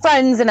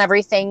friends and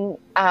everything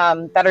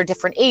that are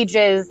different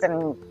ages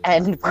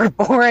and were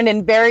born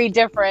in very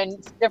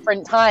different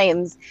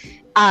times.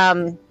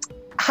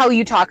 How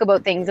you talk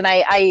about things. And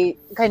I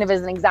kind of,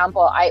 as an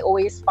example, I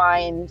always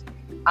find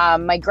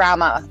my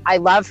grandma, I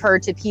love her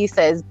to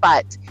pieces,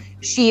 but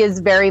she is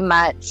very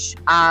much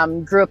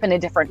grew up in a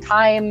different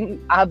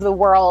time of the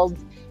world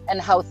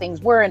and how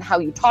things were and how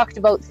you talked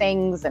about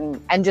things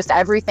and just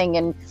everything.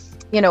 And,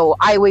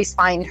 I always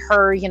find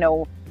her,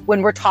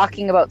 when we're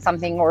talking about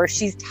something, or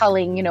she's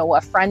telling,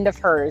 a friend of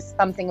hers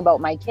something about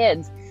my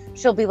kids,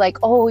 she'll be like,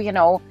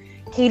 oh,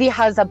 Katie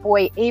has a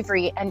boy,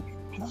 Avery, and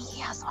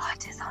he has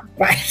autism.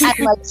 Right.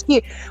 And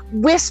she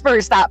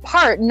whispers that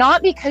part,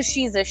 not because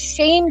she's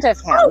ashamed of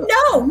him.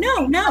 Oh,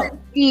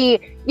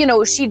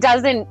 no. She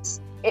doesn't,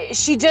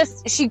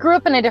 she grew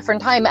up in a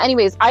different time.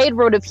 Anyways, I had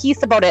wrote a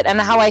piece about it, and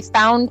how I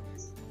found,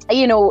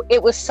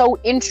 it was so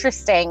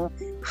interesting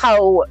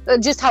how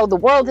the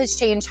world has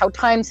changed, how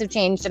times have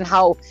changed, and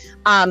how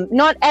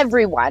not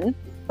everyone,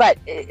 but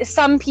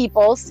some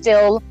people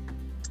still,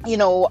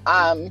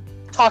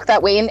 talk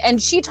that way.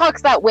 And she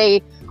talks that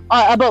way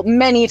about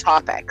many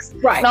topics,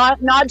 right?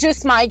 Not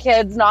just my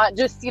kids, not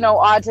just,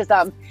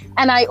 autism.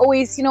 And I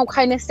always,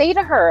 kind of say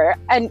to her,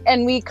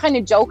 and we kind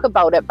of joke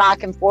about it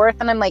back and forth.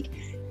 And I'm like,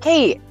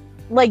 Kate,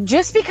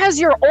 just because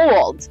you're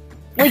old,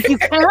 you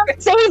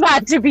can't say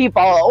that to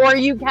people, or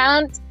you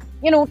can't,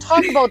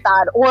 talk about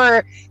that,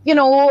 or,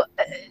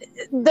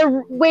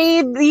 the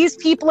way these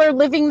people are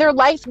living their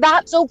life,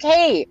 that's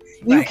okay.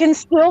 You Right. can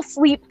still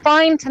sleep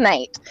fine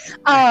tonight.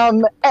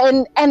 And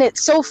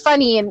it's so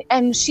funny.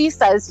 And she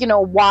says,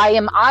 why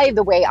am I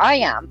the way I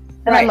am?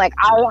 And Right. I'm like,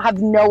 I have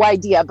no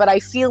idea, but I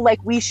feel like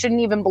we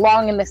shouldn't even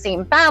belong in the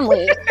same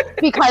family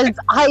because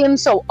I am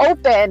so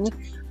open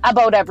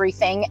about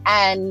everything.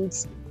 And,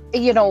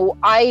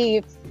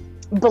 I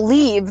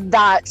believe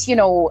that,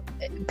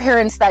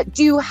 parents that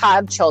do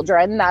have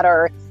children that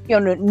are,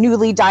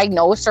 newly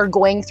diagnosed or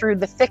going through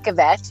the thick of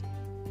it,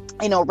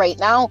 right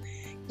now,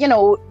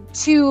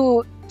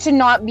 to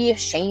not be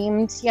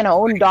ashamed,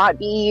 not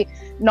be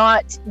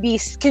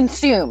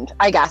consumed,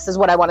 I guess is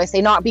what I want to say,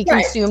 not be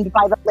Right. consumed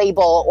by the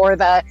label or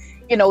the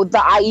the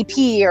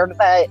IEP or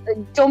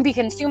don't be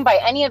consumed by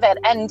any of it,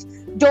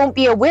 and don't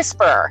be a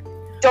whisperer.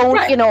 Don't,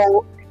 Right.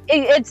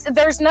 it's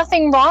there's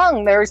nothing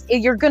wrong.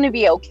 You're going to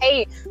be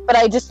okay. But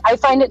I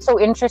find it so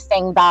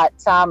interesting that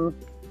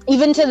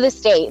even to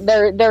this day,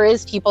 there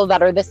is people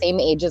that are the same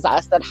age as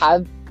us that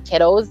have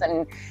kiddos,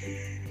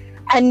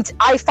 and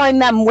I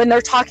find them, when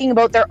they're talking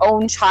about their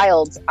own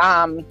child,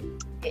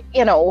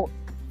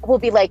 will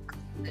be like,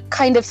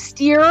 kind of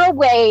steer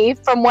away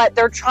from what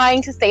they're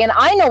trying to say. And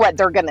I know what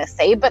they're going to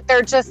say, but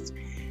they're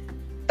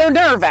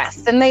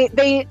nervous, and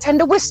they tend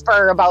to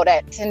whisper about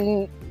it.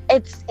 And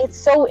it's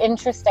so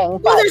interesting.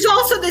 Well, there's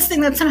also this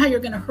thing that somehow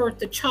you're going to hurt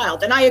the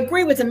child. And I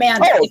agree with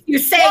Amanda. Oh, if you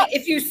say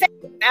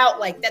it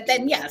out like that,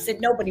 then yes,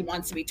 nobody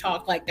wants to be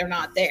talked like they're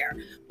not there.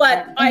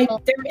 But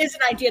there is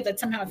an idea that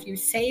somehow if you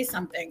say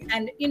something,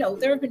 and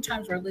there have been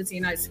times where Lizzie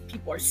and I,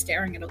 people are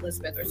staring at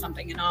Elizabeth or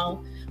something, and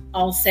I'll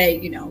say,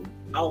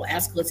 I'll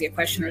ask Lizzie a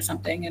question or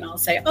something, and I'll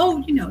say,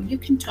 oh, you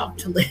can talk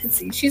to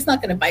Lizzie. She's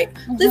not going to bite.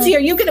 Lizzie, are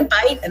you going to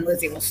bite? And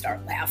Lizzie will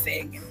start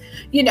laughing.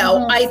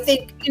 I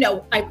think,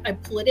 I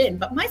pull it in.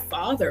 But my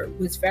father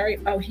was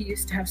he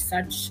used to have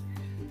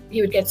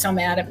he would get so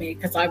mad at me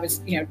because I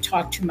was,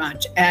 talk too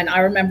much. And I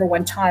remember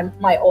one time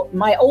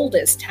my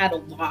oldest had a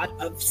lot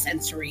of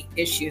sensory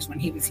issues when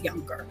he was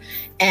younger.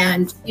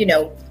 And,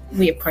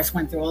 we of course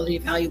went through all the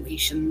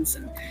evaluations,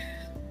 and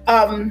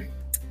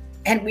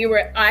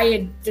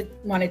I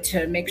wanted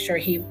to make sure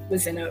he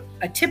was in a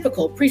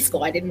typical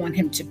preschool. I didn't want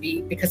him to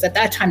be, because at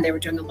that time they were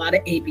doing a lot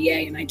of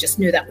ABA, and I just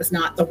knew that was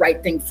not the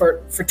right thing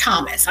for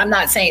Thomas. I'm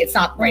not saying it's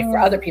not right for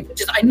other people,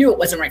 just I knew it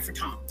wasn't right for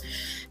Tom.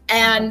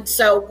 And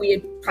so we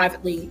had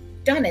privately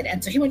done it.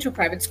 And so he went to a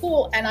private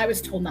school, and I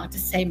was told not to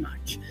say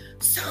much.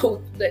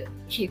 So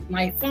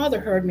my father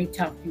heard me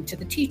talking to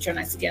the teacher, and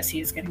I said, yes,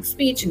 he is getting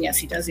speech, and yes,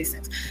 he does these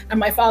things. And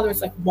my father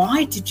was like,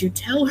 why did you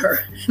tell her?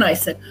 And I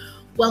said,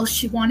 well,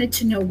 she wanted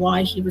to know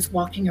why he was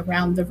walking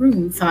around the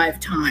room 5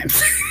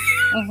 times.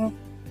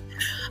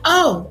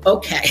 Oh,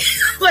 okay.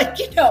 Like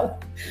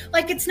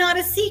it's not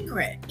a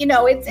secret.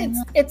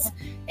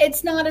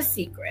 It's not a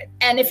secret.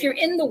 And if you're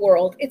in the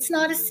world, it's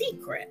not a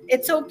secret.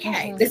 It's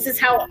okay. This is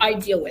how I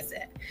deal with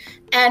it.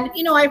 And,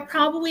 I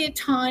probably at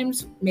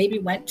times maybe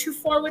went too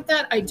far with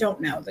that. I don't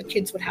know. The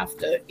kids would have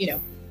to,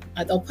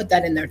 they'll put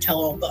that in their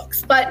tell-all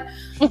books. But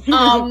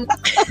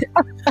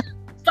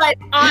but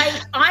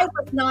I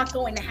was not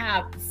going to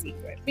have the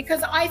secret,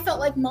 because I felt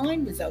like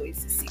mine was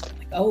always the secret.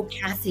 Like, oh,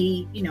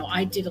 Kathy,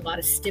 I did a lot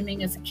of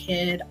stimming as a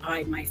kid.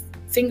 My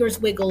fingers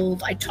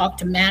wiggled. I talked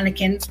to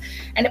mannequins,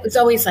 and it was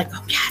always like,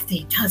 oh,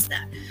 Kathy does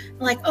that. I'm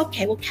like,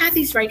 okay, well,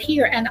 Kathy's right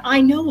here, and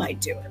I know I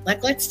do it.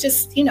 Like, let's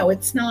just,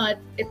 it's not,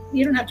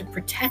 you don't have to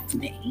protect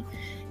me.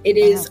 It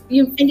is,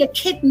 and a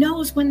kid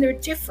knows when they're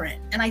different.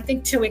 And I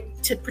think to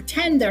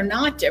pretend they're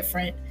not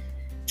different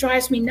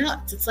drives me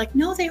nuts. It's like,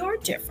 no, they are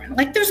different.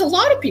 Like, there's a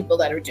lot of people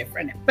that are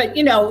different, but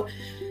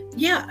it's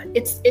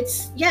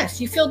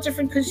yes, you feel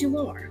different because you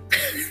are.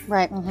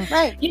 Right.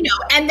 Right.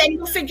 And then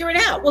you'll figure it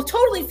out. We'll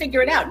totally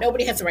figure it out.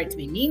 Nobody has the right to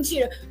be mean to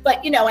you.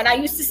 But, and I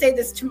used to say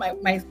this to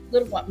my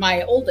little one,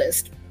 my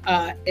oldest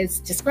is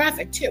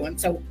dysgraphic too.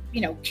 And so,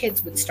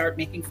 kids would start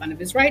making fun of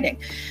his writing.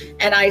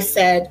 And I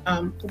said,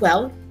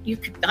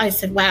 I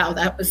said, wow,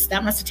 that must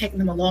have taken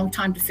them a long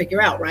time to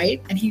figure out,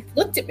 right? And he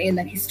looked at me, and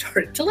then he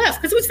started to laugh,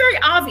 because it was very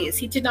obvious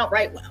he did not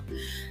write well.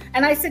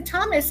 And I said,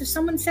 Thomas, if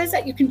someone says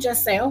that, you can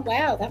just say, oh,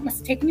 wow, that must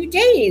have taken you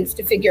days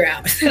to figure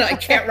out that I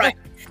can't write.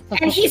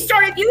 And he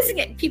started using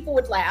it, and people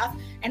would laugh.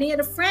 And he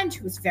had a friend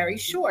who was very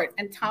short.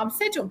 And Tom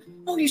said to him,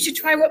 oh, you should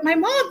try what my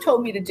mom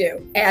told me to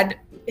do. And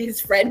his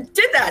friend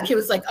did that. He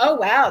was like, oh,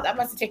 wow, that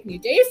must have taken you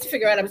days to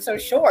figure out I'm so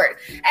short.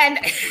 And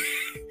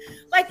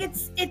like,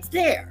 it's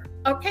there.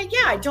 Okay,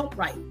 yeah, I don't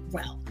write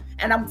well,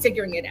 and I'm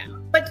figuring it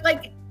out. But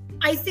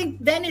I think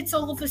then it's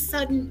all of a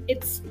sudden,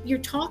 you're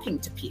talking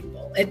to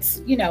people.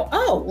 It's,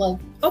 oh, well,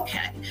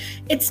 okay.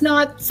 It's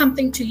not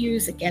something to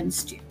use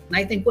against you. And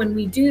I think when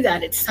we do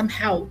that, it's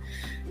somehow,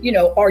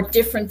 our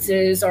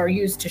differences are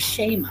used to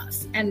shame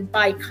us. And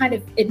by kind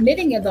of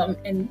admitting them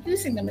and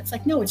using them, it's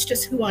like, no, it's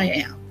just who I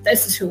am.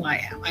 This is who I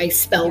am. I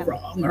spell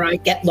wrong, or I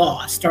get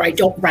lost, or I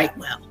don't write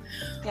well.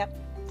 Yep.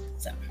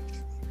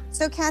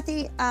 So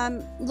Kathy,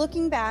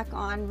 looking back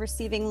on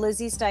receiving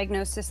Lizzie's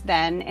diagnosis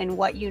then and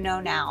what you know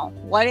now,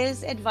 what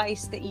is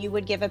advice that you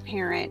would give a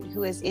parent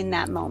who is in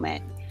that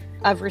moment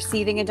of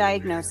receiving a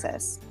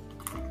diagnosis?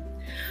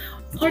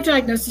 Our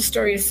diagnosis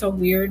story is so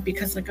weird,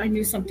 because I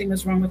knew something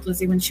was wrong with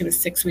Lizzie when she was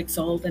 6 weeks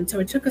old. And so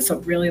it took us a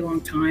really long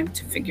time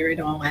to figure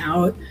it all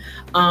out.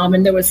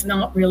 And there was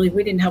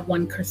we didn't have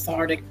one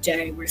cathartic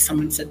day where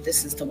someone said,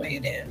 this is the way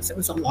it is. It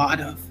was a lot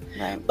of,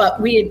 but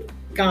we had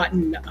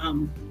gotten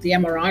the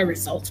MRI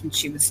results when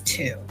she was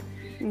 2.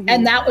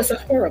 And that was a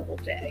horrible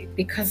day,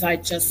 because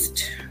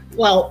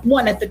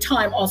one at the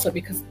time, also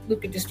because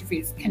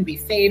leukodystrophies can be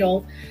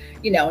fatal,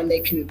 and they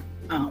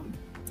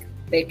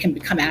can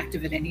become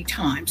active at any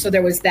time. So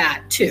there was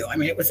that too. I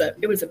mean, it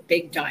was a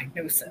big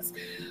diagnosis.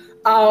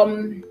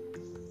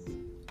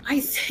 I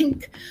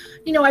think,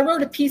 I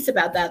wrote a piece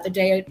about that the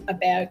day a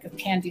bag of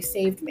candy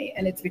saved me.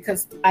 And it's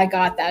because I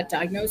got that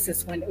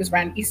diagnosis when it was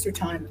around Easter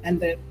time,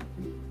 and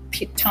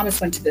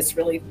Thomas went to this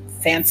really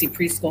fancy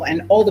preschool,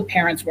 and all the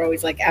parents were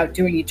always like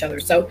outdoing each other.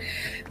 So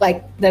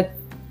like the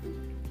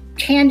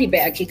candy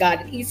bag he got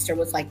at Easter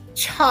was like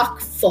chock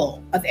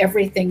full of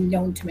everything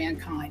known to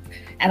mankind.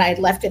 And I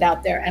left it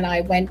out there, and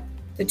I went,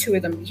 the two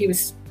of them, he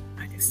was,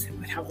 I guess,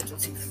 how old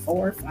was he?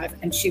 4 or 5,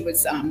 and she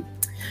was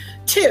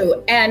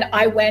 2. And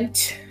I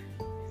went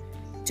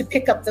to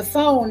pick up the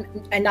phone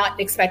and not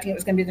expecting it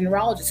was going to be the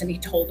neurologist. And he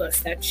told us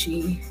that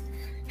she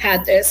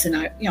had this, and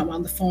I'm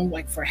on the phone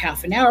like for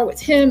half an hour with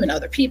him and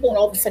other people. And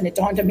all of a sudden it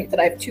dawned on me that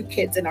I have 2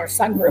 kids in our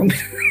sunroom,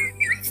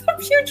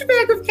 some huge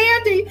bag of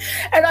candy.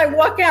 And I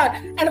walk out,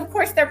 and of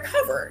course they're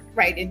covered,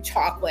 right, in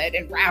chocolate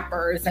and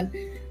wrappers.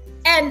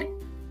 And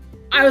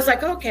I was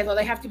like, okay, well,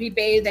 they have to be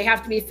bathed, they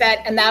have to be fed.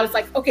 And that was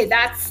like, okay,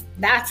 that's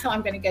how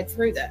I'm going to get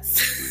through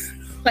this.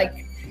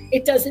 Like,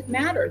 it doesn't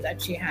matter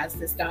that she has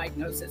this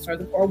diagnosis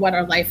or what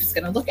our life is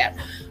going to look at.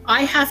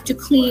 I have to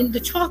clean the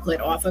chocolate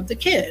off of the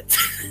kids.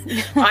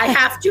 I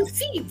have to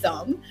feed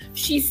them.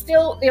 She's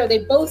still,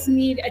 they both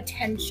need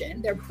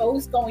attention. They're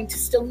both going to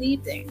still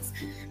need things.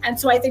 And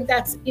so I think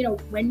that's,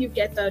 when you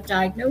get the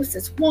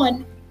diagnosis,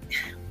 one,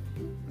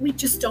 we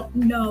just don't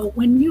know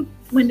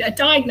when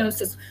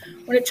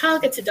a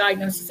child gets a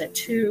diagnosis at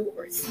 2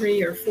 or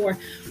 3 or 4,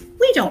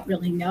 we don't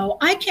really know.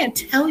 I can't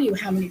tell you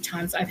how many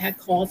times I've had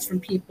calls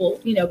from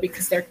people,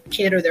 because their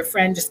kid or their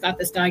friend just got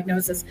this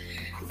diagnosis,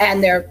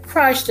 and they're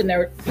crushed, and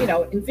they're,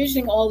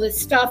 envisioning all this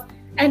stuff.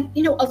 And,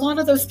 a lot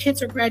of those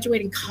kids are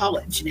graduating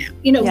college now.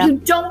 Yeah. You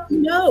don't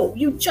know.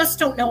 You just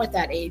don't know at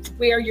that age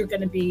where you're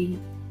going to be.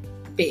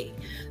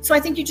 So I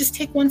think you just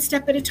take one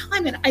step at a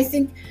time. And I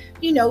think,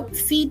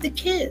 feed the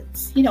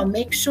kids,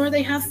 make sure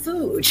they have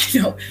food,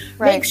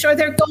 Right. Make sure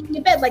they're going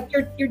to bed. Like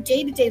your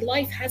day-to-day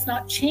life has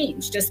not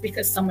changed just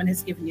because someone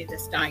has given you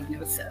this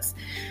diagnosis.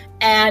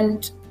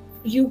 And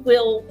you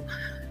will,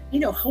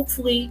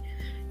 hopefully,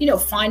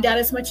 find out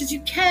as much as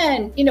you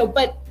can,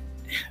 but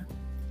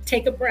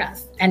take a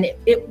breath, and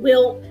it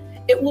will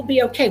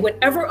be okay,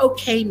 whatever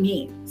okay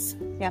means.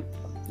 Yep.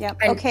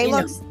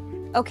 And,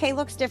 Okay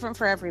looks different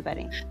for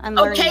everybody. I'm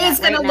learning okay that is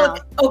going right to now.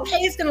 look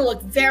going to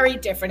look very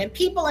different. And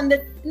people in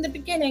the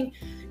beginning,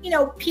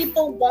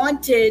 people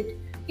wanted,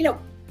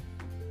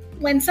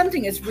 when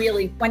something is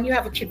really, when you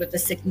have a kid with a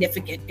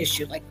significant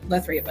issue like the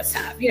 3 of us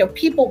have,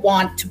 people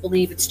want to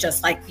believe it's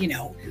just like,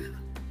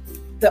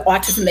 the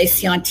autism they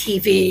see on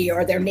TV,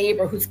 or their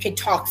neighbor whose kid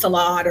talks a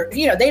lot, or,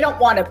 they don't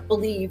want to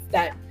believe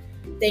that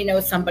they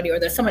know somebody, or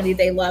that somebody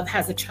they love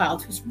has a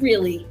child who's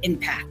really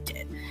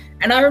impacted.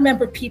 And I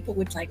remember people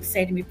would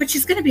say to me, but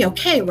she's going to be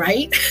okay,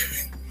 right?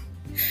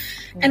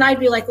 And I'd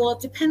be like, well,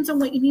 it depends on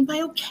what you mean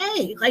by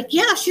okay. Like,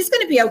 yeah, she's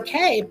going to be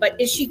okay, but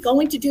is she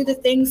going to do the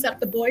things that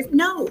the boys?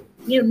 No,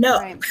 no.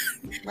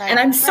 Right. And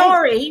I'm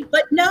sorry,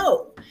 but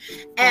no.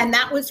 And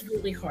that was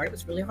really hard. It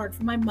was really hard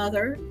for my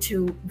mother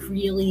to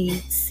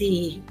really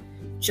see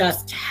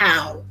just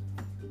how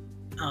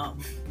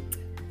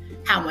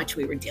much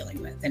we were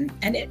dealing with. And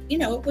it,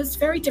 it was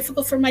very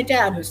difficult for my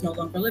dad, who's no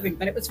longer living,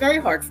 but it was very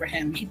hard for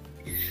him. He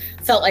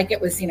felt like it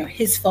was,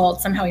 his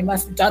fault. Somehow he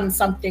must have done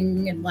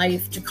something in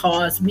life to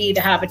cause me to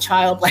have a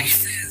child like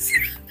this.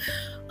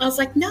 I was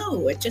like,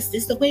 no, it just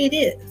is the way it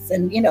is.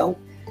 And, and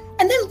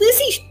then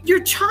Lizzie,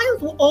 your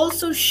child will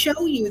also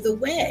show you the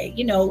way,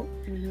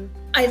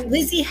 Mm-hmm.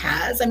 Lizzie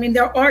has,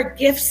 there are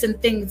gifts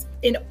and things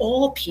in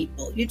all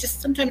people. You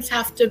just sometimes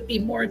have to be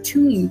more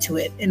attuned to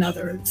it in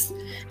others.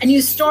 And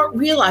you start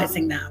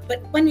realizing that.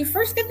 But when you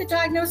first get the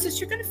diagnosis,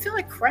 you're going to feel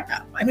like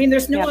crap.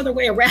 There's no other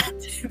way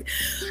around it.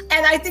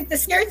 And I think the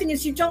scary thing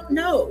is you don't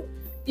know.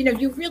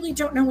 You really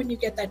don't know when you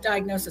get that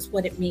diagnosis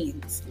what it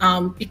means.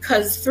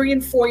 Because 3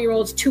 and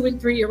 4-year-olds, 2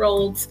 and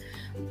 3-year-olds,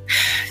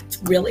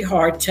 it's really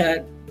hard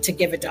to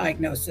give a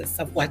diagnosis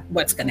of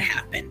what's going to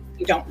happen.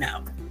 You don't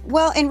know.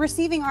 Well, and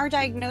receiving our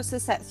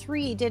diagnosis at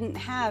 3 didn't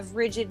have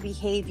rigid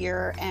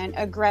behavior and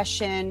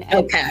aggression.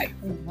 And okay.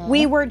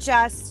 We were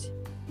just,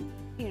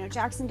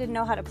 Jackson didn't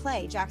know how to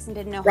play. Jackson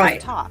didn't know how to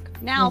talk.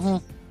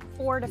 Now,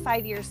 4 to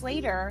 5 years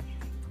later,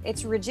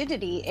 it's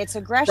rigidity, it's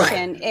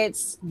aggression,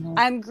 it's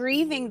I'm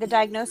grieving the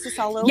diagnosis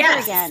all over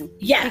again.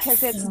 Yes.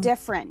 Because it's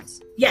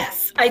different.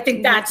 Yes, I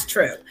think that's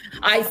true.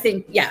 I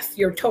think, yes,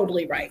 you're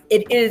totally right.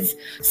 It is.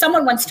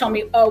 Someone once told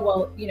me, oh,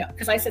 well,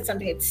 because I said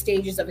something at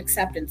stages of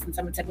acceptance, and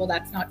someone said, well,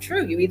 that's not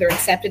true. You either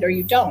accept it or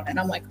you don't. And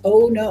I'm like,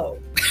 oh, no.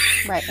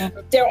 Right.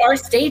 There are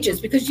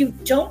stages because you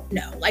don't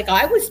know. Like,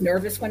 I was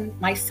nervous when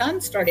my son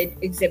started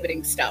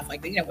exhibiting stuff.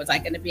 Like, was I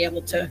going to be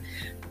able to,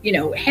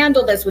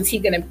 handle this? Was he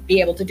going to be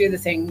able to do the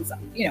things,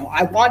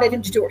 I wanted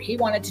him to do or he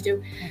wanted to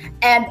do?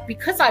 And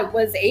because I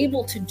was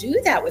able to do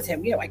that with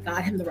him, I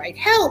got him the right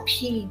help.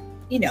 He,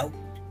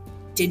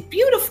 did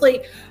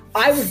beautifully.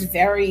 I was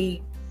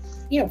very,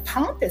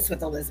 pompous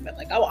with Elizabeth.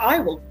 Like, oh, I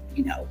will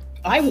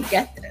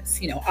get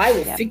this. I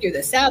will figure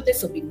this out.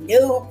 This will be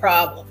no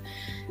problem.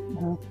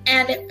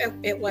 And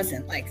it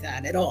wasn't like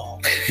that at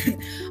all.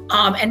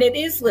 And it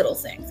is little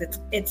things.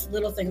 It's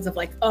little things of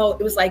like, oh,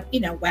 it was like,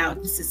 wow,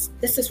 this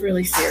is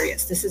really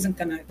serious. This isn't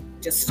going to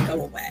just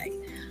go away.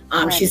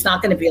 Right. She's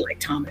not going to be like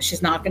Thomas.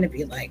 She's not going to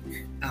be like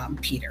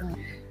Peter. Right.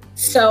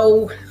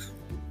 So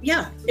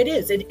yeah, it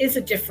is. It is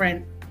a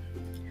different,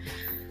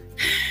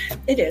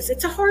 it is.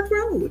 It's a hard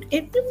road.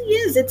 It really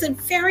is. It's a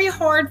very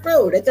hard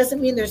road. It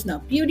doesn't mean there's no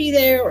beauty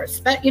there or,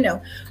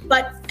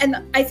 but, and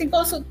I think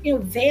also,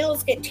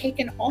 veils get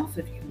taken off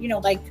of you,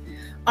 like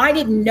I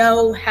didn't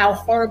know how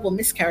horrible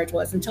miscarriage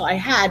was until I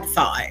had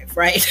 5,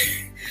 right?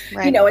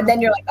 Right. And then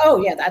you're like,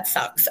 oh yeah, that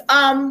sucks.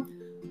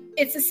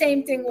 It's the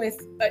same thing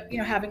with,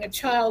 having a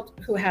child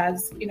who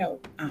has,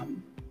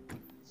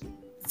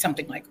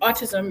 something like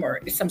autism or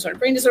some sort of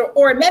brain disorder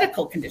or a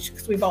medical condition,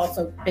 because we've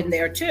also been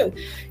there too.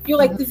 You're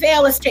like, the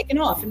veil is taken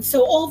off. And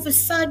so all of a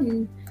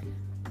sudden,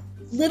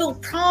 little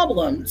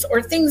problems or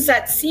things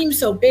that seem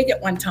so big at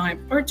one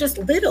time are just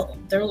little.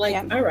 They're like,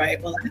 all right,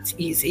 well, that's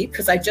easy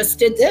because I just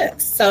did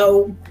this.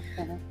 So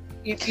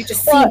you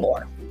just see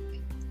more.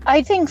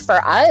 I think for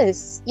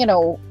us,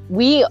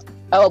 we,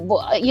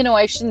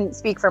 I shouldn't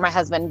speak for my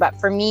husband, but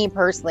for me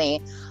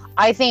personally,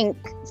 I think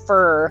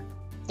for,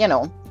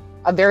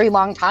 a very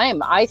long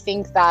time, I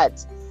think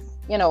that,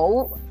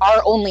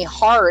 our only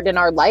hard in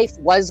our life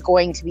was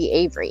going to be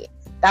Avery.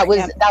 That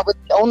was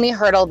the only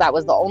hurdle. That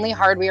was the only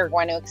hard we were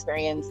going to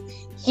experience.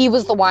 He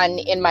was the one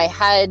in my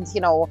head,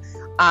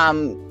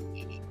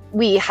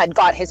 we had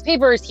got his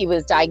papers. He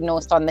was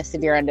diagnosed on the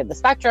severe end of the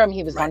spectrum.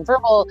 He was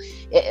nonverbal.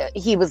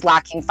 He was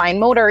lacking fine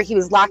motor. He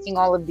was lacking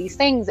all of these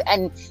things.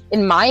 And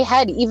in my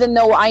head, even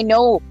though I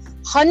know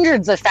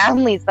hundreds of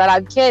families that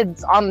have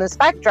kids on the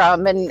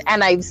spectrum and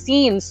I've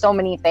seen so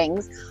many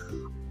things,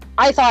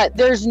 I thought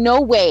there's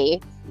no way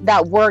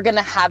that we're going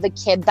to have a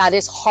kid that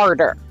is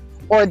harder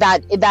or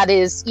that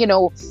is,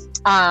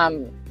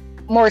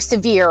 more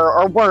severe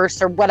or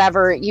worse or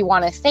whatever you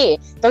want to say.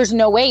 There's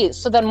no way.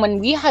 So then when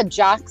we had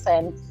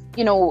Jackson,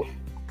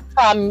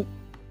 from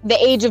the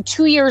age of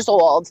 2 years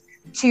old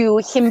to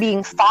him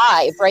being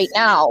 5 right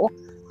now,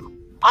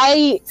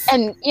 I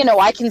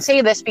can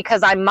say this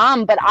because I'm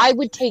mom, but I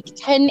would take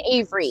 10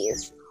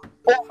 Averys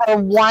over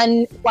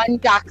one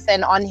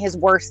Jackson on his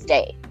worst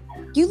day.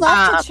 You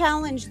love to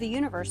challenge the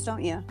universe,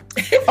 don't you?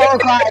 Oh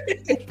God.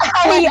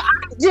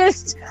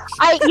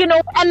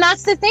 And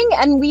that's the thing.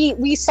 And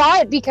we saw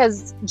it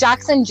because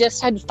Jackson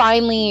just had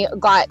finally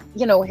got,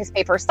 his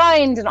paper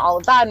signed and all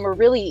of that. And we're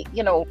really,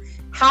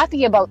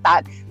 happy about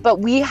that.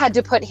 But we had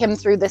to put him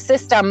through the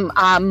system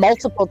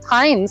multiple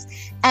times.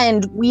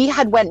 And we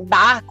had went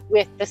back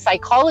with the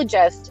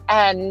psychologist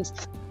and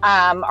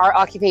our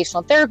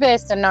occupational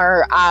therapist and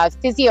our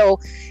physio.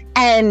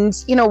 And,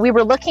 we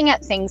were looking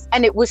at things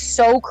and it was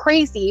so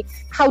crazy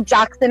how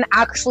Jackson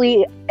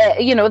actually,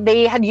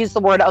 they had used the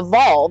word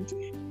evolved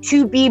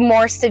to be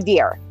more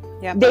severe.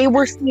 Yep. They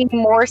were seeing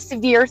more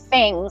severe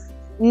things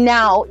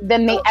now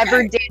than they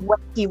ever did when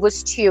he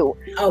was 2.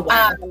 Oh,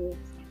 wow.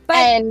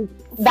 And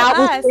that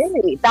was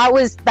scary. That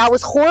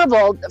was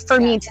horrible for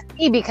me to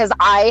see because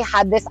I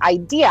had this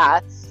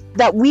idea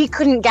that we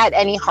couldn't get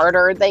any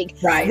harder. Like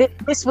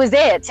this was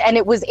it. And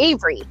it was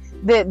Avery,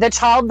 the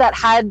child that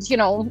had,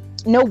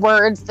 no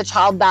words, the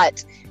child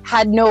that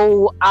had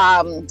no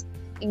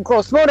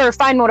gross motor,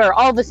 fine motor,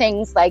 all the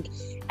things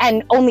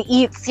and only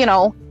eats,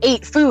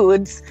 8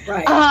 foods.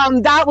 Right.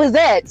 That was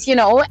it,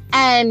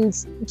 and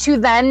to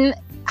then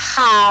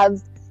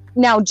have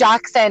now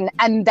Jackson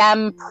and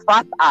them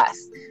prep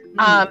us.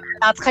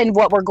 That's kind of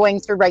what we're going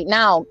through right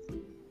now.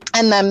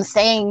 And them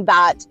saying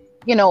that,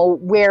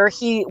 where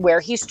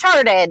he's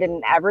charted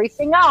and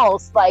everything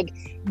else,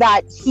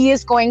 that he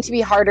is going to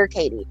be harder,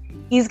 Katie.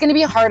 He's going to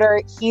be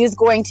harder. He is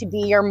going to be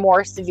your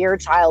more severe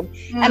child.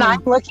 And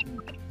I'm looking,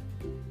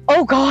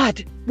 oh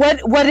God,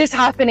 what is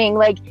happening?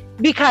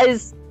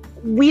 Because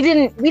we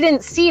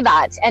didn't see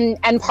that.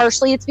 And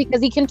partially it's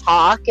because he can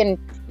talk and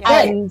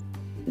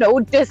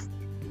just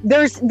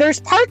there's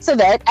parts of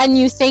it. And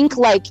you think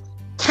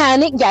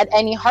can it get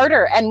any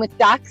harder? And with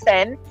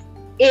Jackson,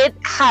 it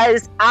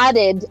has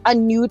added a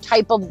new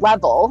type of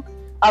level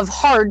of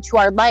hard to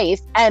our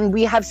life. And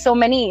we have so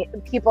many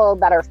people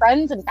that are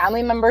friends and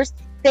family members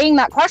saying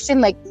that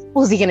question,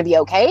 well, is he going to be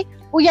okay?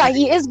 Well, yeah,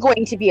 he is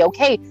going to be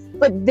okay.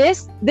 But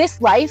this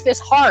life is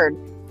hard.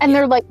 And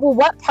they're like, well,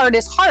 what part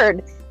is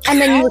hard?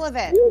 And then all of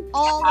it.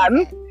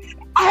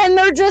 And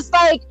they're just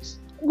like,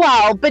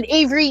 well, but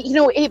Avery,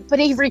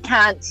 Avery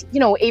can't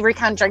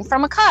drink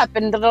from a cup.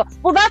 And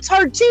well, that's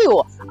hard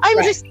too.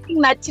 I'm just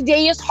saying that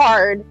today is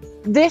hard.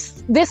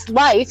 This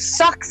life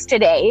sucks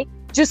today.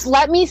 Just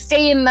let me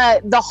stay in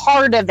the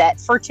heart of it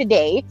for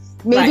today.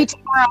 Maybe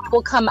tomorrow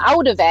we'll come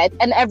out of it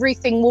and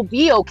everything will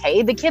be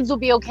okay. The kids will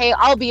be okay.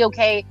 I'll be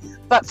okay.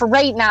 But for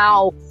right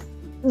now,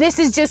 this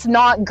is just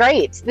not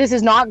great. This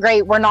is not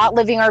great. We're not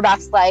living our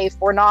best life.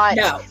 We're not,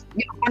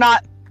 we're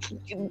not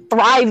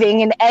thriving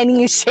in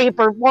any shape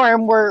or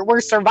form.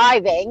 We're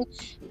surviving.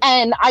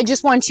 And I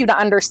just want you to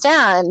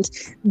understand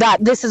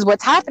that this is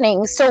what's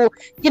happening. So,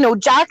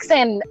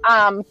 Jackson,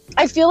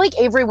 I feel like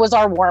Avery was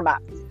our warm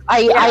up.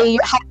 I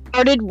had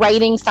started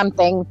writing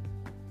something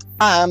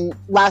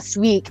last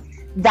week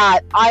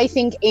that I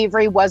think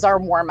Avery was our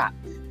warm-up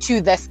to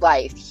this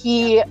life.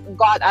 He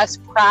got us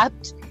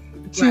prepped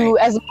to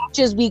as much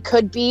as we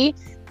could be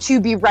to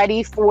be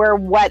ready for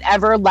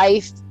whatever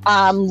life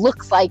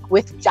looks like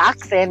with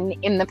Jackson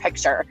in the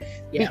picture,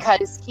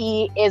 because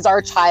he is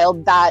our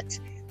child that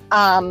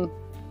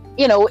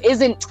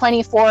isn't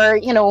 24,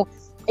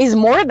 is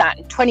more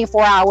than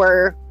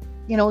 24-hour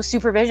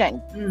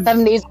supervision,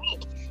 7 days a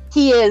week.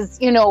 He is,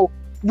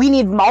 we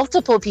need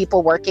multiple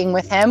people working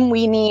with him.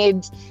 We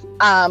need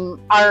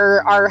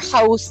our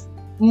house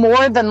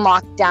more than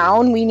locked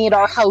down. We need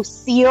our house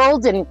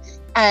sealed and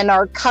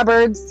our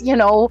cupboards,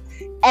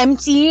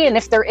 empty. And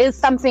if there is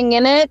something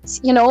in it,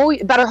 you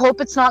better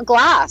hope it's not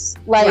glass.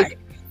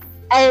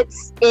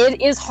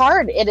 It is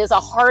hard. It is a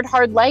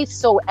hard life.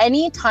 So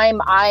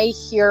anytime I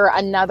hear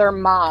another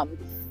mom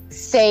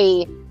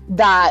say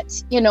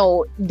that,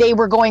 they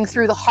were going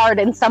through the hard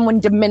and someone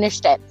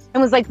diminished it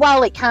and was like,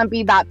 well, it can't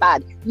be that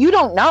bad. You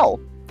don't know.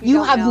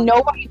 You have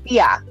no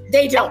idea.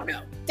 They don't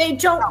know. They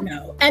don't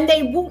know. And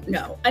they won't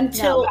know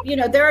until,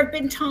 there have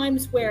been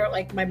times where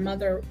like my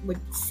mother would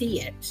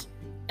see it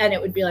and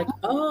it would be like,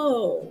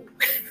 oh,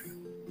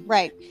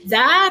 right.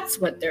 That's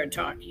what they're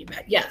talking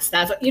about. Yes.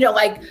 That's what,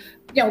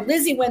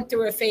 Lizzie went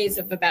through a phase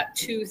of about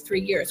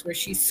 2-3 years where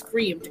she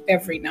screamed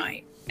every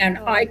night. And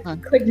I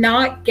could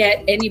not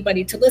get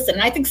anybody to listen.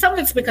 And I think some of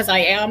it's because I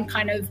am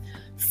kind of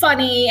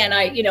funny and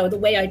the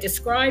way I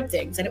describe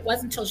things. And it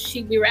wasn't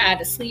until we were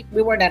out of sleep.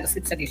 We weren't out of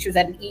sleep study. She was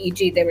at an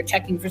EEG. They were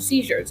checking for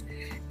seizures.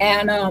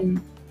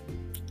 And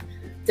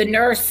the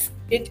nurse,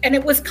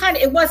 it was kind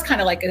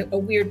of like a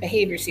weird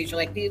behavior seizure.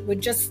 Like it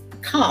would just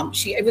come.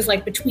 It was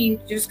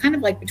kind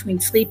of like between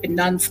sleep and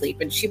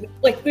non-sleep. And she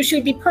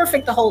would be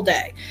perfect the whole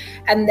day.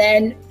 And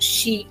then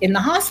in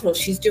the hospital,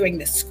 she's doing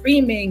this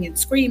screaming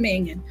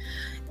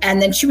and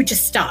then she would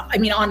just stop. I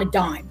mean, on a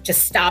dime,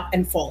 just stop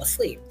and fall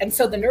asleep. And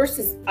so the nurse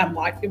is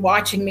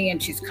watching me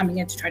and she's coming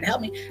in to try to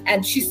help me.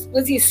 And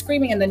Lizzie is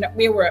screaming and then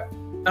we were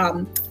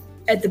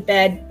at the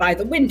bed by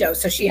the window.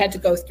 So she had to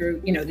go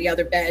through, the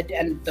other bed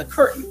and the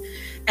curtain.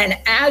 And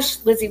as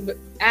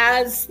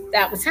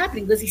that was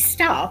happening, Lizzie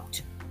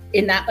stopped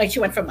in that, she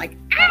went from and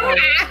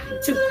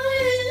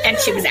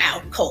she was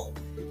out cold.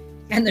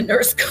 And the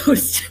nurse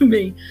goes to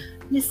me,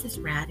 Mrs.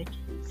 Radigan,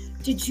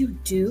 did you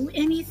do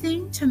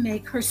anything to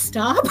make her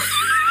stop?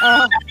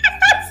 I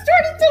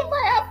started to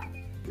laugh.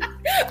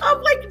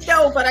 I'm like,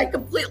 no, but I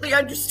completely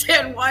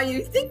understand why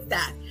you think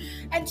that.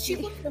 And she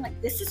looked at me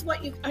like, this is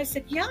what I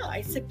said, yeah.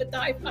 I said, but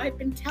I've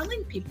been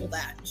telling people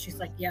that. And she's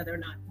like, yeah,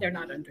 they're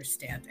not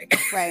understanding.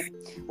 Right.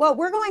 Well,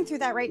 we're going through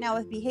that right now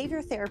with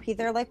behavior therapy.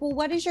 They're like, well,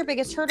 what is your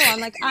biggest hurdle? I'm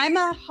like, I'm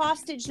a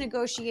hostage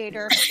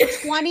negotiator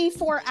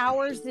 24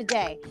 hours a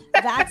day.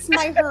 That's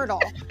my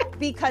hurdle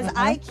because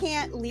I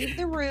can't leave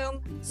the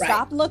room,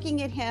 stop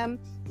looking at him,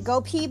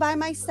 go pee by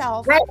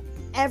myself. Right.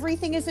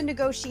 Everything is a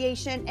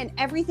negotiation and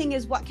everything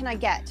is what can I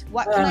get?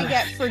 What can I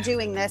get for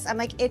doing this? I'm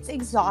like, it's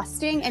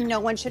exhausting and no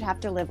one should have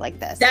to live like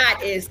this.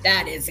 That is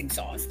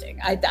exhausting.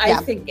 I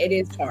think it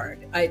is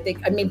hard.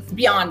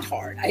 Beyond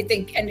hard. I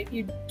think, and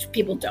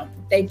people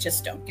they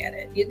just don't get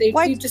it.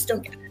 You just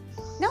don't get it.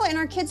 No, and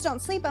our kids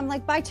don't sleep. I'm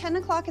like, by 10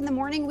 o'clock in the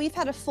morning, we've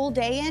had a full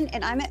day in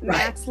and I'm at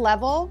max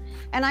level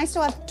and I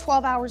still have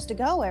 12 hours to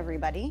go,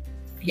 everybody.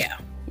 Yeah.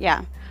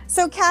 Yeah.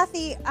 So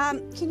Kathy,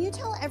 can you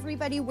tell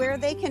everybody where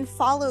they can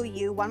follow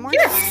you one more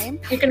time?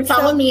 You can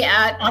follow me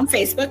on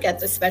Facebook at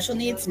The Special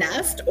Needs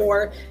Nest,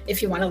 or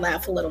if you want to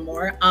laugh a little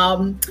more,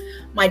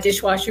 my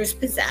dishwasher is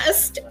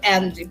Possessed,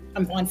 and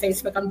I'm on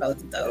Facebook on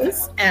both of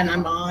those.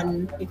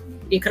 And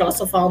you could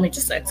also follow me,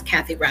 it's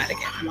Kathy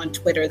Radigan. I'm on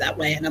Twitter that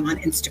way, and I'm on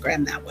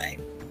Instagram that way.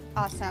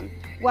 Awesome.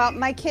 Well,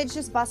 my kids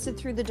just busted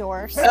through the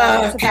door, so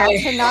it's about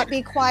to not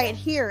be quiet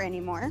here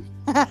anymore.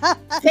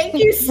 Thank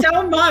you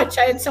so much.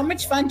 I had so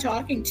much fun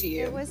talking to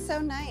you. It was so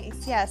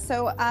nice. Yeah.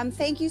 So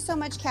thank you so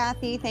much,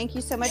 Kathy. Thank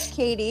you so much,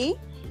 Katie.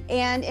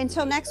 And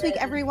until next week,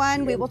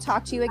 everyone, we will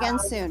talk to you again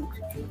soon.